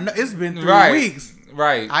is? I know it's been 3 weeks.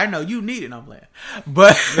 Right. I know you need it. I'm playing.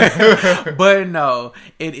 But no,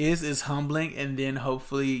 it's humbling. And then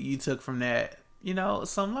hopefully you took from that,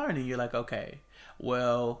 some learning. You're like, okay,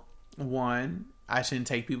 well, 1, I shouldn't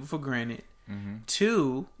take people for granted. Mm-hmm.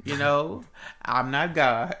 2, I'm not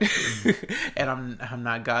God, and I'm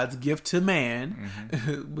not God's gift to man,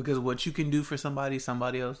 mm-hmm. because what you can do for somebody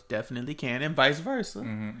else definitely can, and vice versa,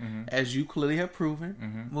 mm-hmm, mm-hmm. as you clearly have proven,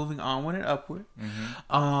 mm-hmm. moving onward and upward.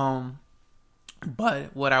 Mm-hmm.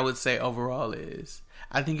 But what I would say overall is,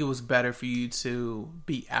 I think it was better for you to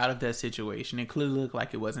be out of that situation. It clearly looked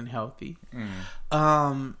like it wasn't healthy.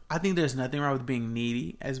 Mm. I think there's nothing wrong with being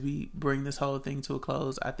needy as we bring this whole thing to a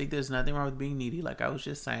close. I think there's nothing wrong with being needy, like I was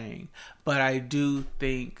just saying. But I do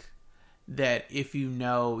think that if you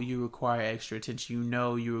require extra attention,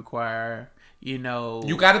 you require... you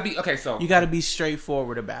gotta be okay. So you gotta be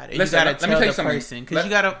straightforward about it. Listen, you gotta tell the person because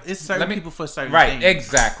it's certain people for certain right, things.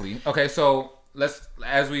 Exactly. Okay, so let's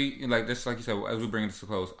as we like this, like you said, as we bring this to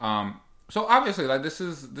close. So obviously, like this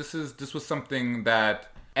was something that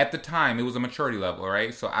at the time it was a maturity level,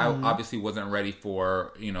 right? So I obviously wasn't ready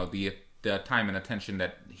for the time and attention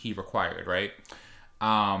that he required, right?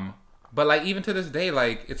 But like even to this day,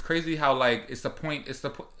 like it's crazy how like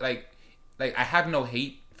like I have no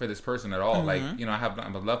hate for this person at all. Mm-hmm. Like, I have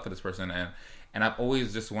nothing but love for this person, and I've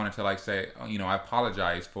always just wanted to like say, I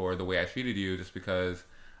apologize for the way I treated you, just because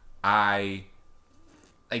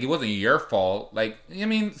it wasn't your fault. Like, I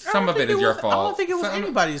mean, some of it is your fault. I don't think it was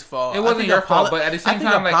anybody's fault. It wasn't your fault, but at the same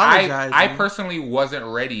time, like I personally wasn't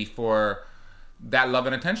ready for that love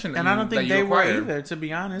and attention. And I don't think they acquired. were either, to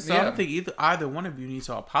be honest. So I don't think either one of you need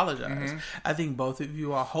to apologize. I think both of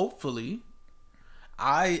you are hopefully.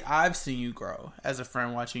 I've seen you grow as a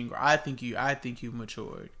friend, watching you grow. I think you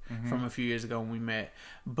matured from a few years ago when we met.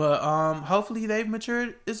 But hopefully they've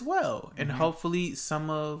matured as well. And hopefully some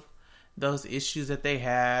of those issues that they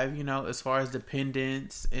have, you know, as far as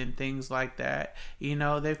dependence and things like that, you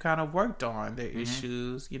know, they've kind of worked on their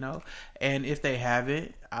issues, you know. And if they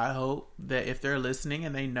haven't, I hope that if they're listening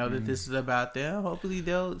and they know that this is about them, hopefully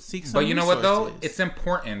they'll seek some But you know resources. what, though? It's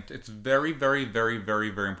important. It's very, very, very, very,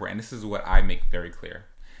 very important. This is what I make very clear.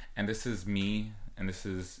 And this is me, and this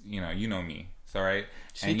is, you know me. It's all right?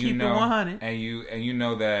 She and keep it 100. And you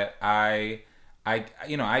know that I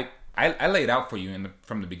laid out for you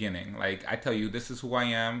from the beginning. Like, I tell you, this is who I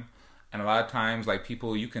am. And a lot of times, like,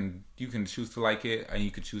 people, you can choose to like it, and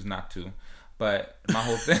you can choose not to. But my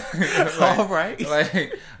whole thing, all right,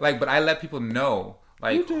 but I let people know,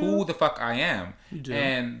 like, who the fuck I am. You do.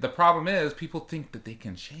 And the problem is, people think that they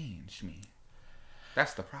can change me.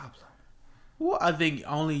 That's the problem. Well, I think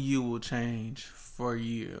only you will change for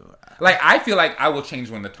you. Like, I feel like I will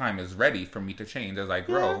change when the time is ready for me to change as I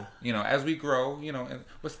grow. Yeah. You know, as we grow, you know.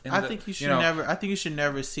 I think you should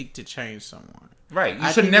never seek to change someone. Right.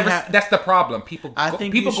 You should never. That's the problem. People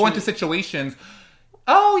go into situations.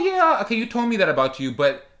 Oh yeah, okay. You told me that about you,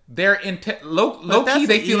 but they're low key.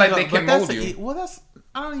 They feel like they can mold you. Well, that's.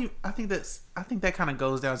 I think that kind of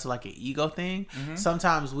goes down to like an ego thing.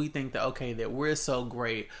 Sometimes we think that that we're so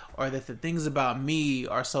great, or that the things about me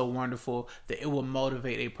are so wonderful that it will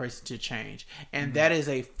motivate a person to change, and that is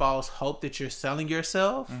a false hope that you're selling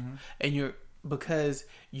yourself, and because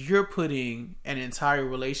you're putting an entire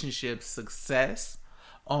relationship success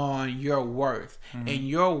on your worth, and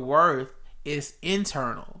your worth is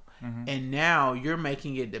internal, and now you're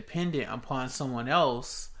making it dependent upon someone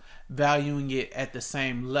else valuing it at the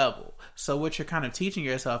same level. So what you're kind of teaching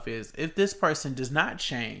yourself is, if this person does not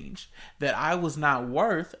change, that I was not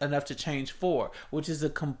worth enough to change for, which is a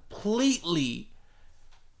completely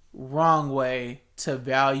wrong way to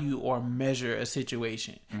value or measure a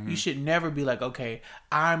situation. You should never be like, okay,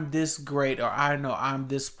 I'm this great, or I know I'm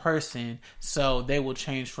this person, so they will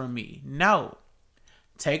change for me. No.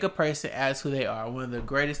 Take a person as who they are. One of the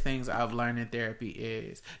greatest things I've learned in therapy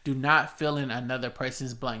is, do not fill in another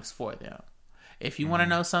person's blanks for them. If you want to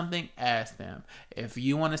know something, ask them. If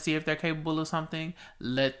you want to see if they're capable of something,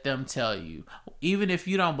 let them tell you. Even if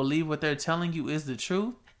you don't believe what they're telling you is the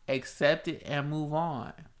truth, accept it and move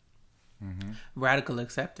on. Radical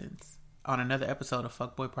acceptance on another episode of Fu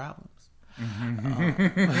Boi Problems.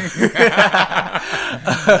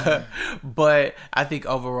 But I think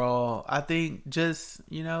overall, just,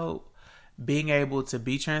 you know, being able to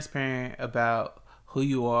be transparent about who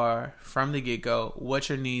you are from the get-go, what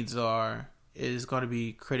your needs are, is going to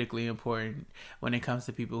be critically important when it comes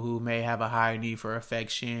to people who may have a higher need for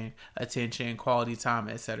affection, attention, quality time,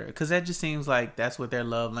 etc. Because that just seems like that's what their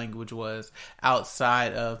love language was,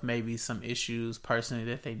 outside of maybe some issues personally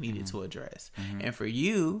that they needed to address. And for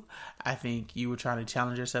you, I think you were trying to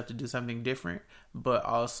challenge yourself to do something different, but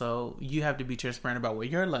also you have to be transparent about what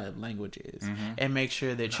your love language is, and make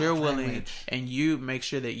sure that you're willing, and you make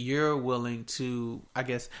sure that you're willing to, I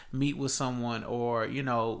guess, meet with someone, or, you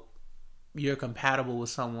know, you're compatible with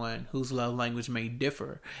someone whose love language may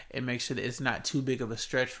differ, and make sure that it's not too big of a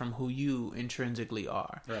stretch from who you intrinsically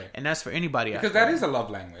are. Right. And that's for anybody out there. Because that is a love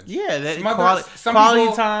language. Yeah, that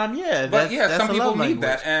quality time. Yeah, that's some people need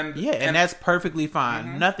language. That, and that's perfectly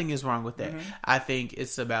fine. Nothing is wrong with that. I think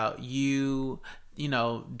it's about you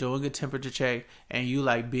know, doing a temperature check, and you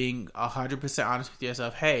like being 100% honest with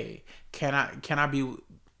yourself. Hey, can I be?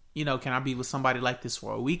 You know, can I be with somebody like this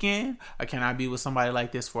for a weekend, or can I be with somebody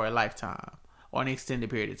like this for a lifetime or an extended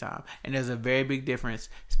period of time? And there's a very big difference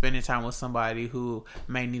spending time with somebody who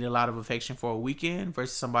may need a lot of affection for a weekend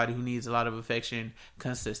versus somebody who needs a lot of affection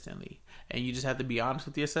consistently. And you just have to be honest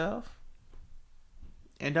with yourself,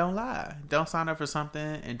 and don't lie. Don't sign up for something,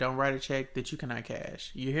 and don't write a check that you cannot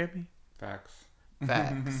cash. You hear me? Facts.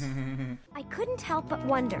 I couldn't help but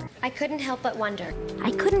wonder. I couldn't help but wonder.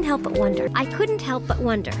 I couldn't help but wonder. I couldn't help but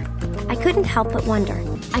wonder. I couldn't help but wonder.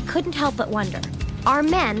 I couldn't help but wonder. Are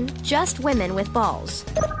men just women with balls?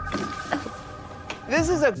 This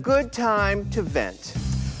is a good time to vent.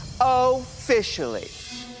 Officially.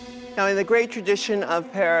 Now, in the great tradition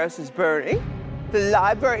of Paris is burning, the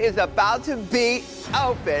library is about to be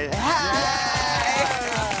open. Hey!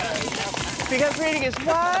 Because reading is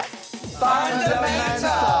what?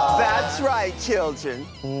 Fundamental. That's right, children.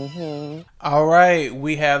 All right,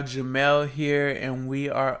 we have Jemel here, and we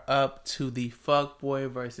are up to the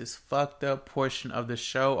fuckboy versus fucked up portion of the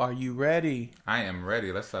show. Are you ready? I am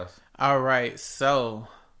ready. Let's us. All right, so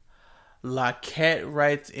Laquette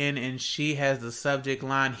writes in, and she has the subject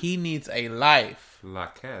line, "He needs a life."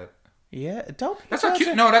 Laquette. Yeah, don't be That's a judging,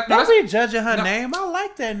 cute. No, don't that's be judging her no. name. I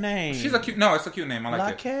like that name. She's a cute. No, it's a cute name. I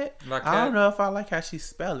like Laquette? it. Laquette. I don't know if I like how she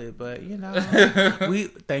spell it, but you know, we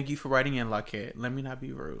thank you for writing in, Laquette. Let me not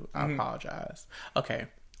be rude. I apologize. Okay.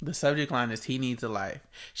 The subject line is, "He needs a life."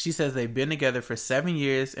 She says they've been together for 7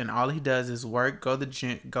 years, and all he does is work, go to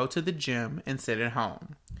the gym, and sit at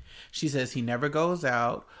home. She says he never goes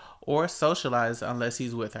out or socializes unless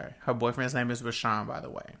he's with her. Her boyfriend's name is Rashawn, by the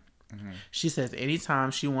way. She says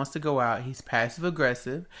anytime she wants to go out, he's passive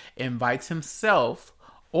aggressive, invites himself,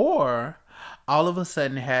 or all of a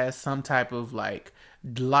sudden has some type of like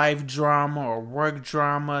life drama or work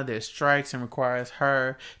drama that strikes and requires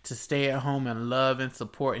her to stay at home and love and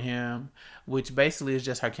support him, which basically is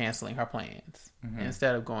just her canceling her plans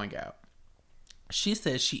instead of going out. She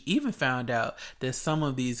says she even found out that some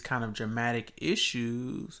of these kind of dramatic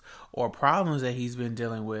issues or problems that he's been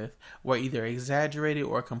dealing with were either exaggerated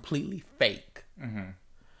or completely fake.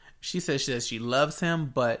 She says she loves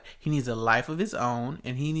him, but he needs a life of his own,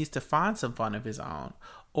 and he needs to find some fun of his own,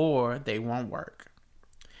 or they won't work.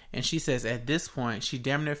 And she says at this point, she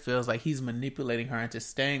damn near feels like he's manipulating her into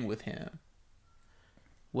staying with him.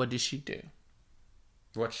 What does she do?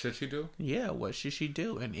 What should she do? Yeah, what should she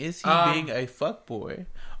do? And is he being a fuckboy,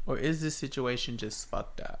 or is this situation just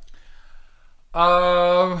fucked up?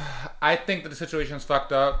 I think that the situation's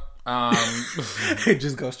fucked up.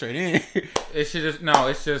 Just go straight in. It should just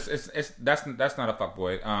that's not a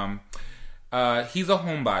fuckboy. He's a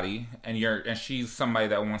homebody, and she's somebody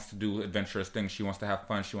that wants to do adventurous things. She wants to have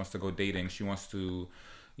fun. She wants to go dating. She wants to,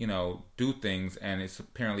 do things. And it's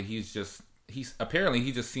apparently he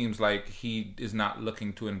just seems like he is not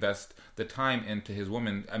looking to invest the time into his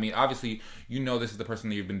woman. I mean, obviously, this is the person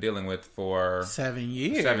that you've been dealing with for 7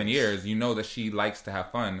 years. 7 years. You know that she likes to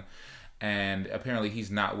have fun. And apparently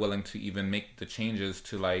he's not willing to even make the changes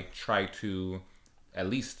to like try to at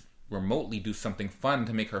least remotely do something fun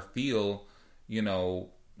to make her feel,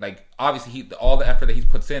 like obviously all the effort that he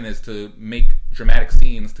puts in is to make dramatic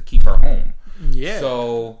scenes to keep her home. Yeah.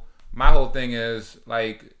 So my whole thing is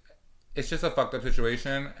like, it's just a fucked up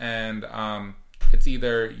situation, and it's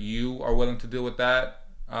either you are willing to deal with that,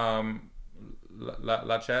 Laquette,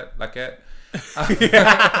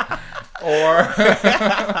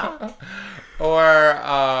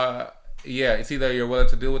 it's either you're willing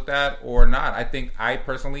to deal with that or not. I think I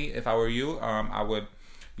personally, if I were you, I would,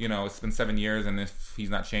 it's been 7 years, and if he's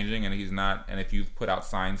not changing and if you've put out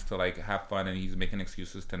signs to like have fun and he's making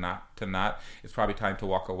excuses to not, it's probably time to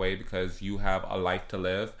walk away, because you have a life to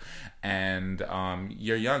live, and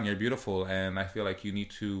you're young, you're beautiful, and I feel like you need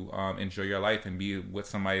to enjoy your life and be with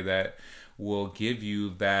somebody that will give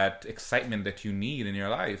you that excitement that you need in your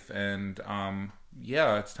life. And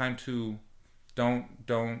it's time to don't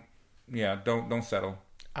settle.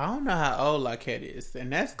 I don't know how old Laquette is,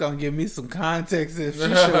 and that's gonna give me some context if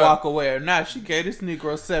she should walk away or not. She gave this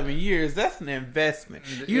Negro 7 years. That's an investment.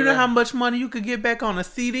 You know how much money you could get back on a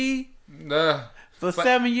CD for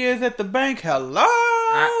 7 years at the bank? Hello.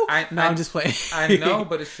 I'm just playing. I know,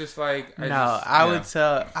 but it's just like I would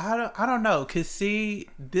tell. I don't know, cause see,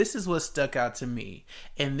 this is what stuck out to me,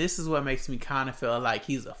 and this is what makes me kind of feel like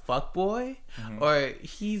he's a fuckboy, or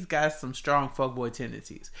he's got some strong fuckboy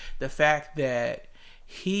tendencies. The fact that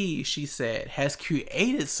she said, has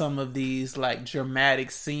created some of these like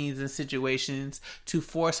dramatic scenes and situations to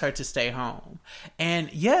force her to stay home.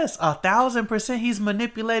 And yes, 1,000% he's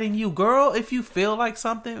manipulating you, girl. If you feel like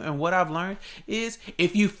something, and what I've learned is,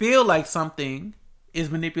 if you feel like something is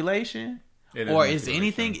manipulation, or is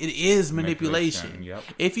anything, it is manipulation. Yep.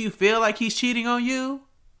 If you feel like he's cheating on you,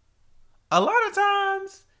 a lot of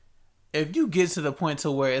times, if you get to the point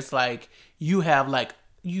to where it's like you have like,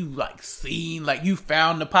 you seen, like you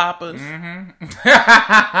found the poppers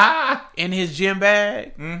in his gym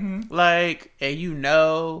bag, like,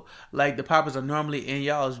 and like the poppers are normally in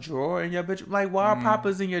y'all's drawer in your bedroom. Like, why are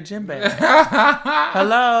poppers in your gym bag?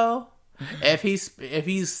 Hello. If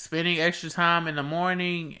he's spending extra time in the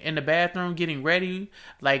morning in the bathroom getting ready,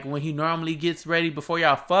 like when he normally gets ready before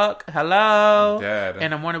y'all fuck, hello, Dad.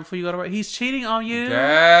 in the morning before you go to work, he's cheating on you.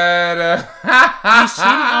 Dad. He's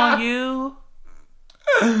cheating on you.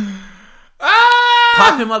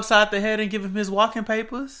 Pop him upside the head and give him his walking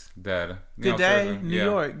papers. Dad. Good day, New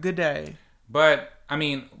York. Good day. But I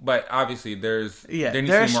mean, but obviously there needs to be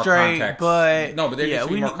they're more straight, context. but no, but there needs to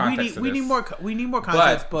be more context. We need more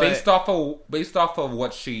context. But based off of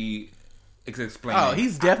what she is explaining,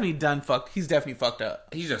 he's definitely He's definitely fucked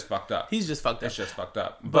up. He's just fucked up. He's just fucked up. That's just fucked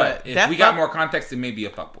up. But if we got more context, it may be a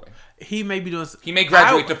fuckboy. He may be doing. He may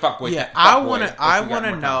graduate to fuckboy. Yeah, I want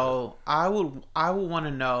to know. I would want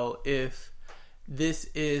to know if this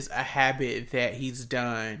is a habit that he's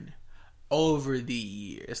done over the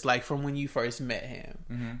years, like from when you first met him.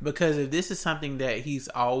 Mm-hmm. Because if this is something that he's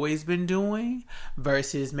always been doing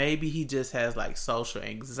versus maybe he just has like social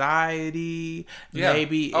anxiety,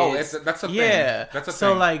 maybe that's a thing. That's a thing.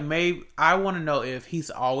 So like maybe I want to know if he's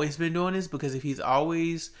always been doing this, because if he's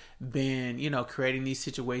always been, creating these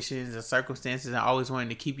situations and circumstances and always wanting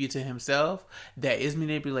to keep you to himself, that is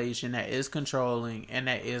manipulation, that is controlling, and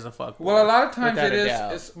that is a fuck. Well, a lot of times it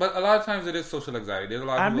is, but a lot of times it is social anxiety. There's a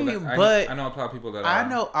lot of people I know a lot of people that I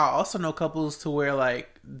also know couples to where like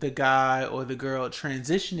the guy or the girl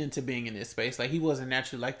transitioned into being in this space. Like he wasn't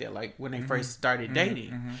naturally like that, like when they first started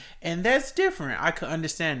dating. Mm-hmm. And that's different. I could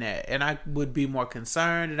understand that. And I would be more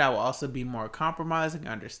concerned, and I would also be more compromising,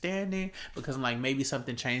 understanding, because I'm like, maybe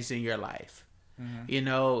something changed in your life.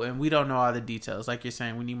 Mm-hmm. And we don't know all the details. Like you're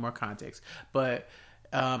saying, we need more context. But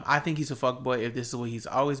I think he's a fuckboy if this is what he's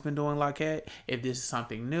always been doing, like that. If this is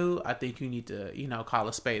something new, I think you need to, call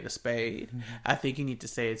a spade a spade. Mm-hmm. I think you need to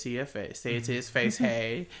say it to your face. Say it to his face,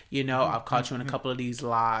 hey, I've caught you in a couple of these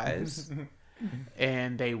lies.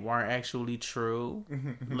 And they weren't actually true.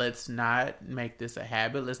 Let's not make this a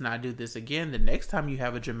habit. Let's not do this again. The next time you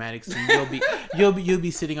have a dramatic scene, you'll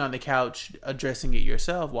be sitting on the couch addressing it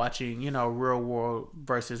yourself, watching, Real World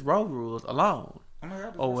versus Road Rules alone. Oh my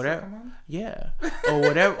God, or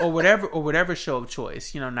whatever, or whatever show of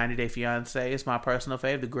choice. 90 Day Fiance is my personal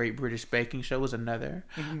fave. The Great British Baking Show was another,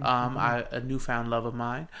 a newfound love of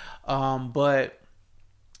mine. But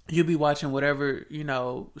you'll be watching whatever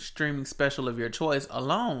streaming special of your choice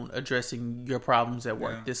alone, addressing your problems at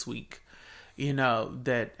work this week.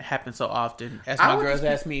 That happens so often. As my girls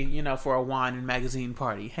ask me, for a wine and magazine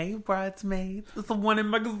party. Hey, bridesmaids, it's a wine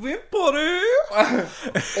and magazine party.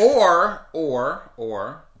 or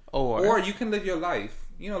you can live your life.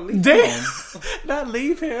 Leave him. Not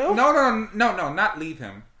leave him. No, not leave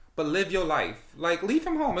him. But live your life. Like, leave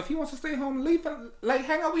him home. If he wants to stay home, leave him. Like,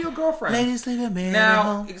 hang out with your girlfriend. Ladies, leave your man at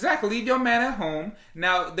home. Exactly. Leave your man at home.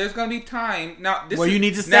 Now, there's going to be time. Now, you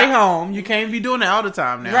need to stay home. You can't be doing it all the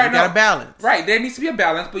time now. Right, you got to balance. Right. There needs to be a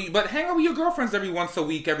balance. But hang out with your girlfriends every once a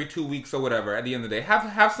week, every 2 weeks or whatever at the end of the day.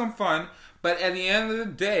 Have some fun. But at the end of the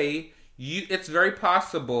day, it's very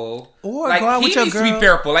possible. Or go out with your girl. He needs to be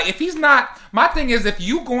fearful. Like, if he's not... My thing is, if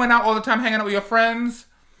you going out all the time hanging out with your friends...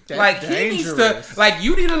 That's dangerous.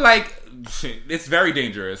 You need to, it's very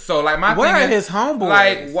dangerous. So, my where thing are his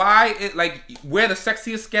homeboys? Wear the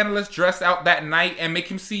sexiest, scandalous dress out that night and make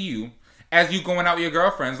him see you as you going out with your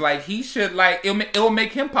girlfriends. He should, it'll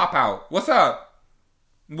make him pop out. What's up?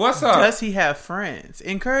 Does he have friends?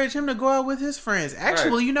 Encourage him to go out with his friends.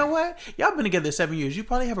 Actually, You know what? Y'all been together 7 years. You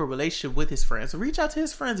probably have a relationship with his friends. So reach out to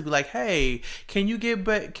his friends and be like, "Hey, can you get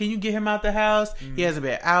him out the house? Mm-hmm. He hasn't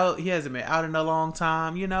been out. He hasn't been out in a long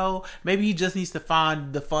time. Maybe he just needs to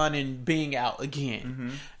find the fun in being out again." Mm-hmm.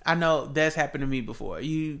 I know that's happened to me before.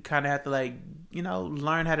 You kind of have to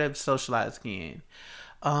learn how to socialize again.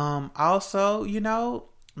 Also,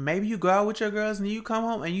 maybe you go out with your girls and you come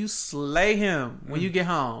home and you slay him when you get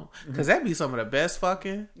home. Because that'd be some of the best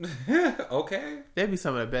fucking. Okay. That'd be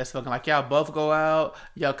some of the best fucking. Y'all both go out.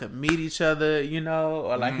 Y'all can meet each other,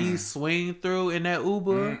 Or he swing through in that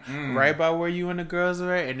Uber right by where you and the girls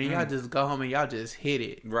are at. And then y'all just go home and y'all just hit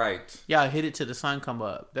it. Right. Y'all hit it till the sun come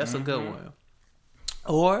up. That's a good one.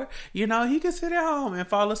 Or, he can sit at home and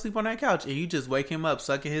fall asleep on that couch. And you just wake him up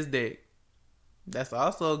sucking his dick. That's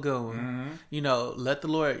also a good one. Mm-hmm. Let the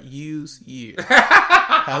Lord use you.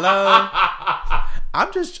 Hello?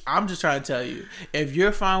 I'm just trying to tell you. If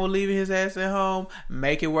you're fine with leaving his ass at home,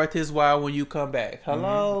 make it worth his while when you come back.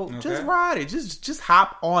 Hello? Mm-hmm. Okay. Just ride it. Just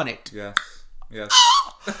hop on it. Yes.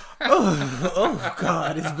 oh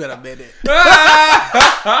God, it's been a minute.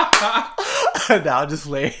 I'll just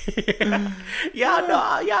play. Y'all know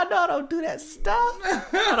I don't do that stuff.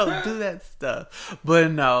 I don't do that stuff.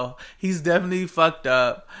 But no, he's definitely fucked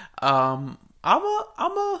up. I'm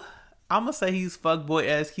a say he's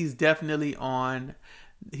fuckboy-esque. He's definitely kind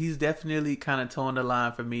of towing the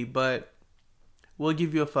line for me, but we'll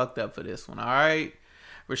give you a fucked up for this one, all right?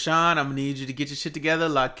 Rashawn, I'm gonna need you to get your shit together,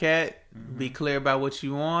 Laquette. Mm-hmm. Be clear about what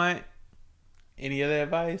you want. Any other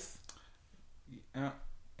advice?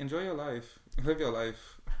 Enjoy your life. Live your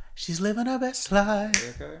life. She's living her best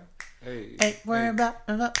life. Okay. Hey, Ain't worried about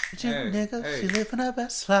you, nigga. She living her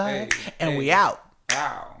best life. And we out.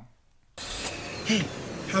 Wow. Hey,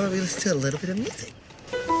 how about we listen to a little bit of music?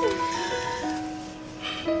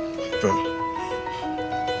 Bro,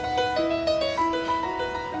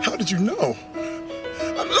 how did you know?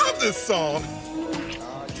 I love this song.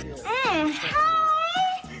 Hi!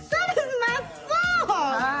 That is my song!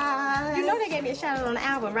 Hi. You know they gave me a shout out on the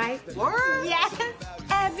album, right? Word? Yes.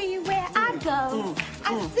 Everywhere I go,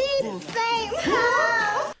 I see the same.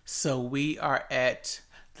 So we are at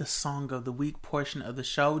the Song of the Week portion of the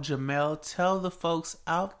show. Jemel, tell the folks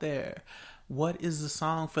out there, what is the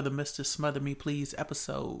song for the Mr. Smother Me Please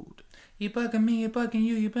episode? You bugging me, you bugging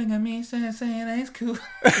you bugging me, saying it's cool.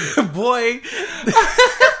 Boy,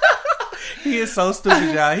 he is so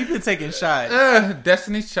stupid, y'all. He been taking shots.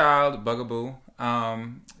 Destiny's Child, Bugaboo.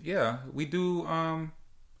 Yeah, we do.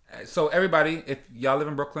 So everybody, if y'all live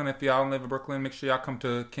in Brooklyn, if y'all don't live in Brooklyn, make sure y'all come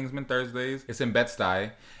to Kingsman Thursdays. It's in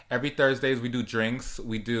Bed-Stuy. Every Thursdays we do drinks.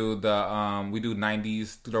 We do the we do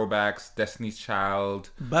 90s throwbacks, Destiny's Child,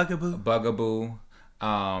 Bugaboo.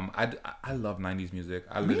 I love 90s music.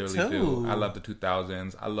 I literally do. I love the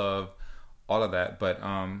 2000s. I love all of that. But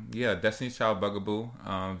yeah, Destiny's Child, Bugaboo,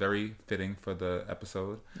 very fitting for the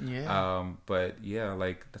episode. Yeah. But yeah,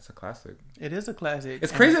 like that's a classic. It is a classic.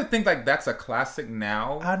 It's crazy to think like that's a classic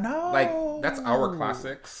now. I know. Like that's our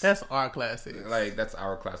classics. That's our classics. Like that's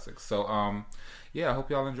our classics. So yeah, I hope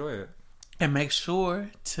y'all enjoy it. And make sure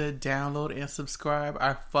to download and subscribe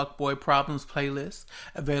our Fu Boi Problems playlist,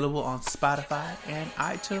 available on Spotify and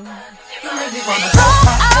iTunes.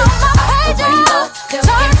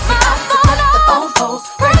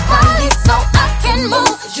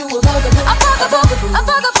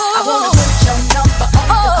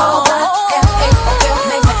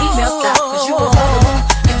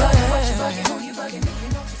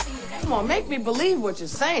 Come on, make me believe what you're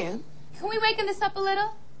saying. Can we waken this up a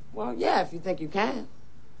little? Well, yeah, if you think you can.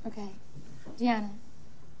 Okay. Deanna.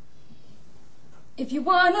 If you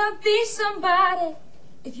wanna be somebody,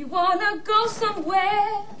 if you wanna go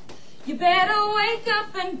somewhere, you better wake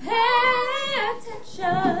up and pay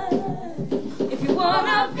attention. If you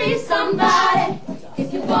wanna be somebody,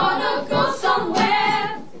 if you wanna go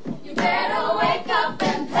somewhere, you better wake up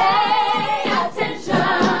and pay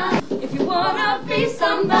attention. If you wanna be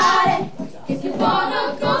somebody, if you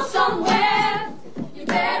wanna go somewhere, you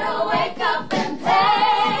better wake up and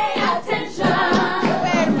pay attention.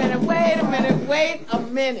 Wait a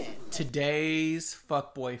minute. Today's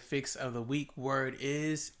fuckboy fix of the week word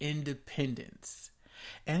is independence.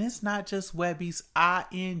 And it's not just Webby's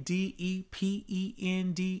INDEPENDENT.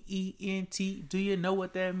 Do you know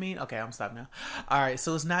what that means? Okay, I'm stopping now. All right,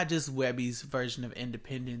 so it's not just Webby's version of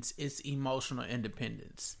independence. It's emotional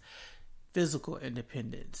independence, physical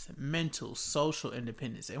independence, mental, social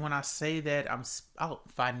independence. And when I say that, I'm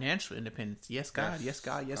financial independence. Yes, God. Yes,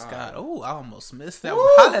 God. Yes, God. Oh, I almost missed that one.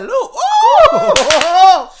 Hallelujah.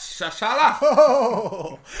 Oh! Shashala.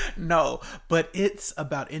 Oh! No, but it's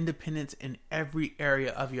about independence in every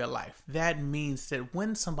area of your life. That means that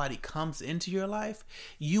when somebody comes into your life,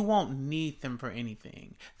 you won't need them for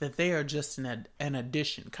anything. That they are just an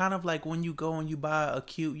addition. Kind of like when you go and you buy a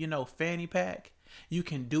cute, fanny pack. You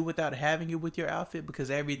can do without having it with your outfit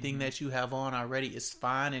because everything that you have on already is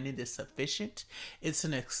fine and it is sufficient. It's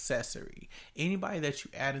an accessory. Anybody that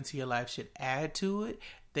you add into your life should add to it.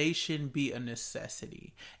 They shouldn't be a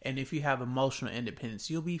necessity. And if you have emotional independence,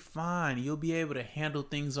 you'll be fine. You'll be able to handle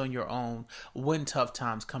things on your own when tough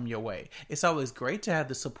times come your way. It's always great to have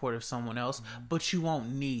the support of someone else, but you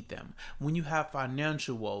won't need them. When you have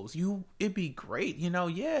financial woes, it'd be great.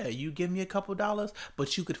 You give me a couple dollars,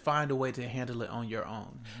 but you could find a way to handle it on your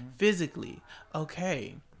own. Physically,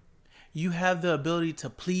 okay. You have the ability to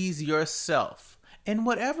please yourself in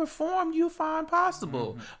whatever form you find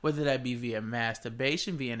possible, whether that be via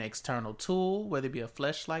masturbation, via an external tool, whether it be a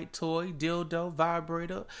fleshlight, toy, dildo,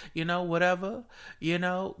 vibrator, whatever,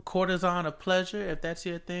 cortisone of pleasure, if that's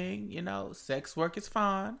your thing, sex work is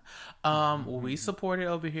fine. We support it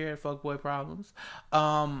over here at Fu Boi Problems.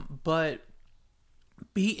 But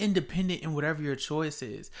be independent in whatever your choice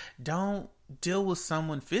is. Don't deal with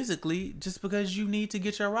someone physically just because you need to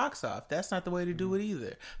get your rocks off. That's not the way to do it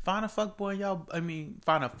either. Find a fuck boy,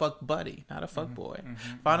 find a fuck buddy, not a fuck boy.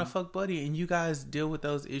 Find a fuck buddy and you guys deal with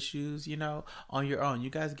those issues, on your own. You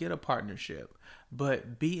guys get a partnership.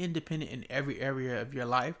 But be independent in every area of your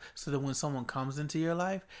life so that when someone comes into your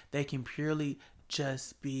life, they can purely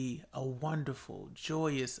just be a wonderful,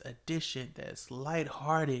 joyous addition that's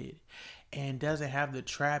lighthearted and doesn't have the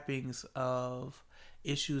trappings of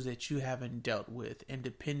issues that you haven't dealt with,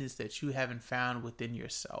 independence that you haven't found within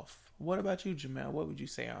yourself. What about you, Jemel? What would you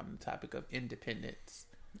say on the topic of independence?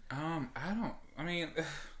 No,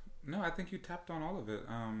 I think you tapped on all of it.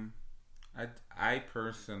 I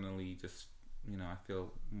personally just, I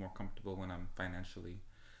feel more comfortable when I'm financially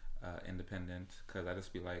independent, because I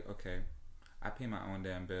just be like, okay, I pay my own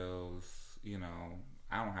damn bills.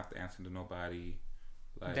 I don't have to answer to nobody.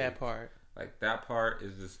 Like that part. Like that part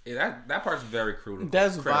is just that part's very critical.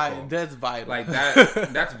 That's vital. Like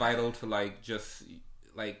that's vital to like just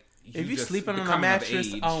like. If you're sleeping on a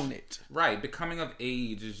mattress, own it. Right. Becoming of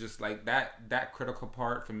age is just like that critical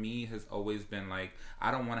part for me has always been like,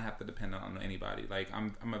 I don't want to have to depend on anybody. Like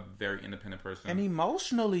I'm a very independent person. And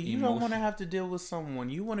emotionally, you don't want to have to deal with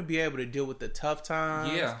someone. You want to be able to deal with the tough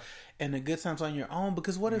times and the good times on your own,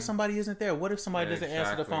 because what if somebody isn't there? What if somebody doesn't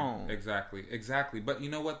answer the phone? Exactly. But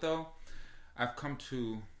you know what though? I've come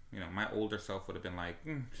to, my older self would have been like,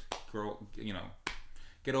 girl,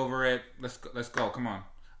 get over it. Let's go. Come on.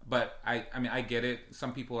 But I get it.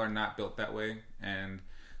 Some people are not built that way, and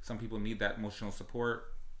some people need that emotional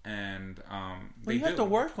support, and you have to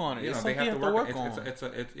work on it. They have to work on it.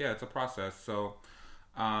 It's a process. So,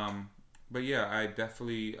 but yeah, I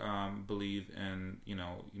definitely believe in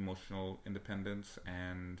emotional independence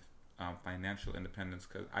and financial independence,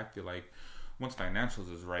 because I feel like once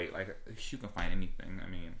financials is right, like you can find anything. I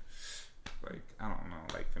mean. Like, I don't know.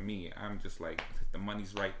 Like, for me, I'm just like, if the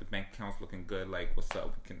money's right, the bank account's looking good. Like, what's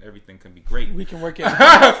up? Everything can be great. We can work it.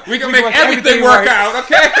 we can make everything work out.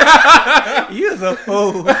 Okay. You're a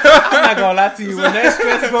fool. I'm not gonna lie to you. When that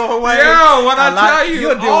stress go away, when I tell you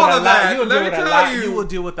all of that, let me tell you, you will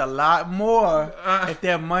deal with a lot more if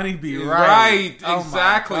that money be right. Right.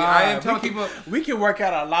 Exactly. I am telling people we can work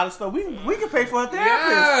out a lot of stuff. We can pay for a therapist.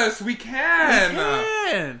 Yes, we can. We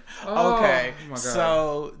can. Okay. Oh my God.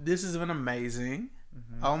 So this has been amazing.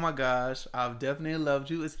 Oh my gosh, I've definitely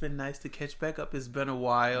loved you. It's been nice to catch back up. It's been a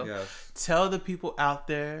while. Yes. Tell the people out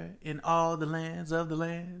there in all the lands of the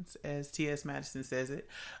lands, as T.S. Madison says it.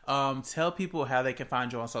 Tell people how they can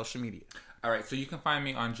find you on social media. All right, so you can find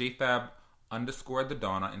me on JFab _the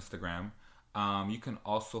Dawn on Instagram. You can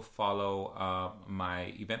also follow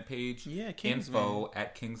my event page. Yeah, Kingsman. Info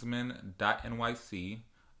at kingsman.nyc.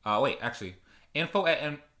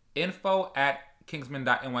 Info at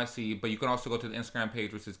kingsman.nyc, but you can also go to the Instagram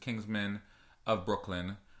page, which is Kingsman of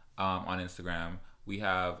Brooklyn on Instagram. We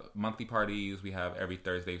have monthly parties. We have every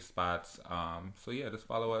Thursday spots. So yeah, just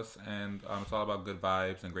follow us, and it's all about good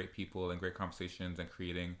vibes and great people and great conversations and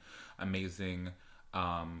creating amazing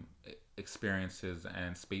experiences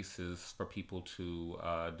and spaces for people to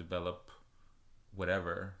develop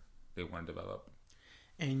whatever they want to develop.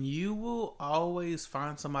 And you will always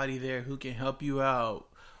find somebody there who can help you out.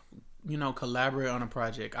 Collaborate on a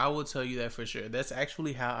project. I will tell you that for sure. That's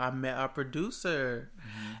actually how I met our producer,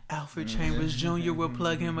 Alfred Chambers Jr. We'll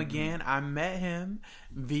plug him again. I met him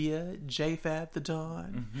via JFab the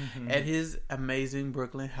Dawn at his amazing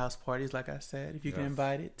Brooklyn house parties. Like I said, if you can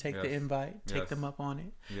invite it, take the invite, take them up on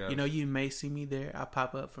it. Yes. You may see me there. I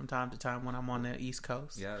pop up from time to time when I'm on the East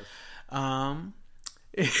Coast. Yes. Monday.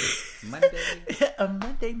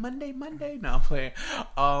 No, I'm playing.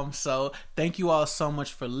 So thank you all so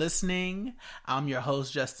much for listening. I'm your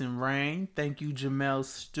host, Justin-Rayne. Thank you, Jemel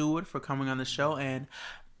Stewart, for coming on the show. And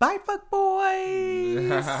bye, fuck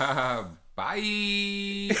boys.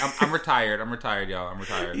 Bye. I'm retired, y'all. I'm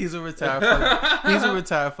retired. He's a retired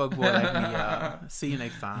fuck boy like me, y'all. See you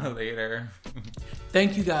next time. Later.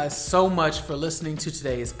 Thank you guys so much for listening to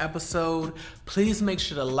today's episode. Please make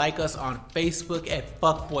sure to like us on Facebook at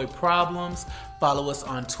Fu Boi Problems. Follow us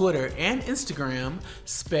on Twitter and Instagram,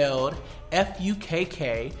 spelled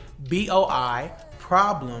FUKKBOI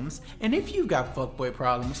Problems. And if you've got fuckboy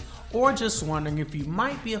problems, or just wondering if you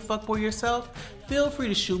might be a fuckboy yourself, feel free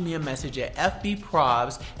to shoot me a message at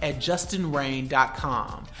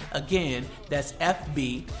fbprobs@justinrayne.com. Again, that's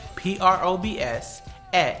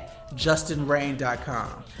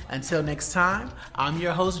fbprobs@justinrayne.com. Until next time, I'm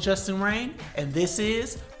your host, Justin-Rayne, and this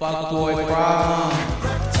is Fu Boi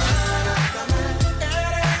Problems.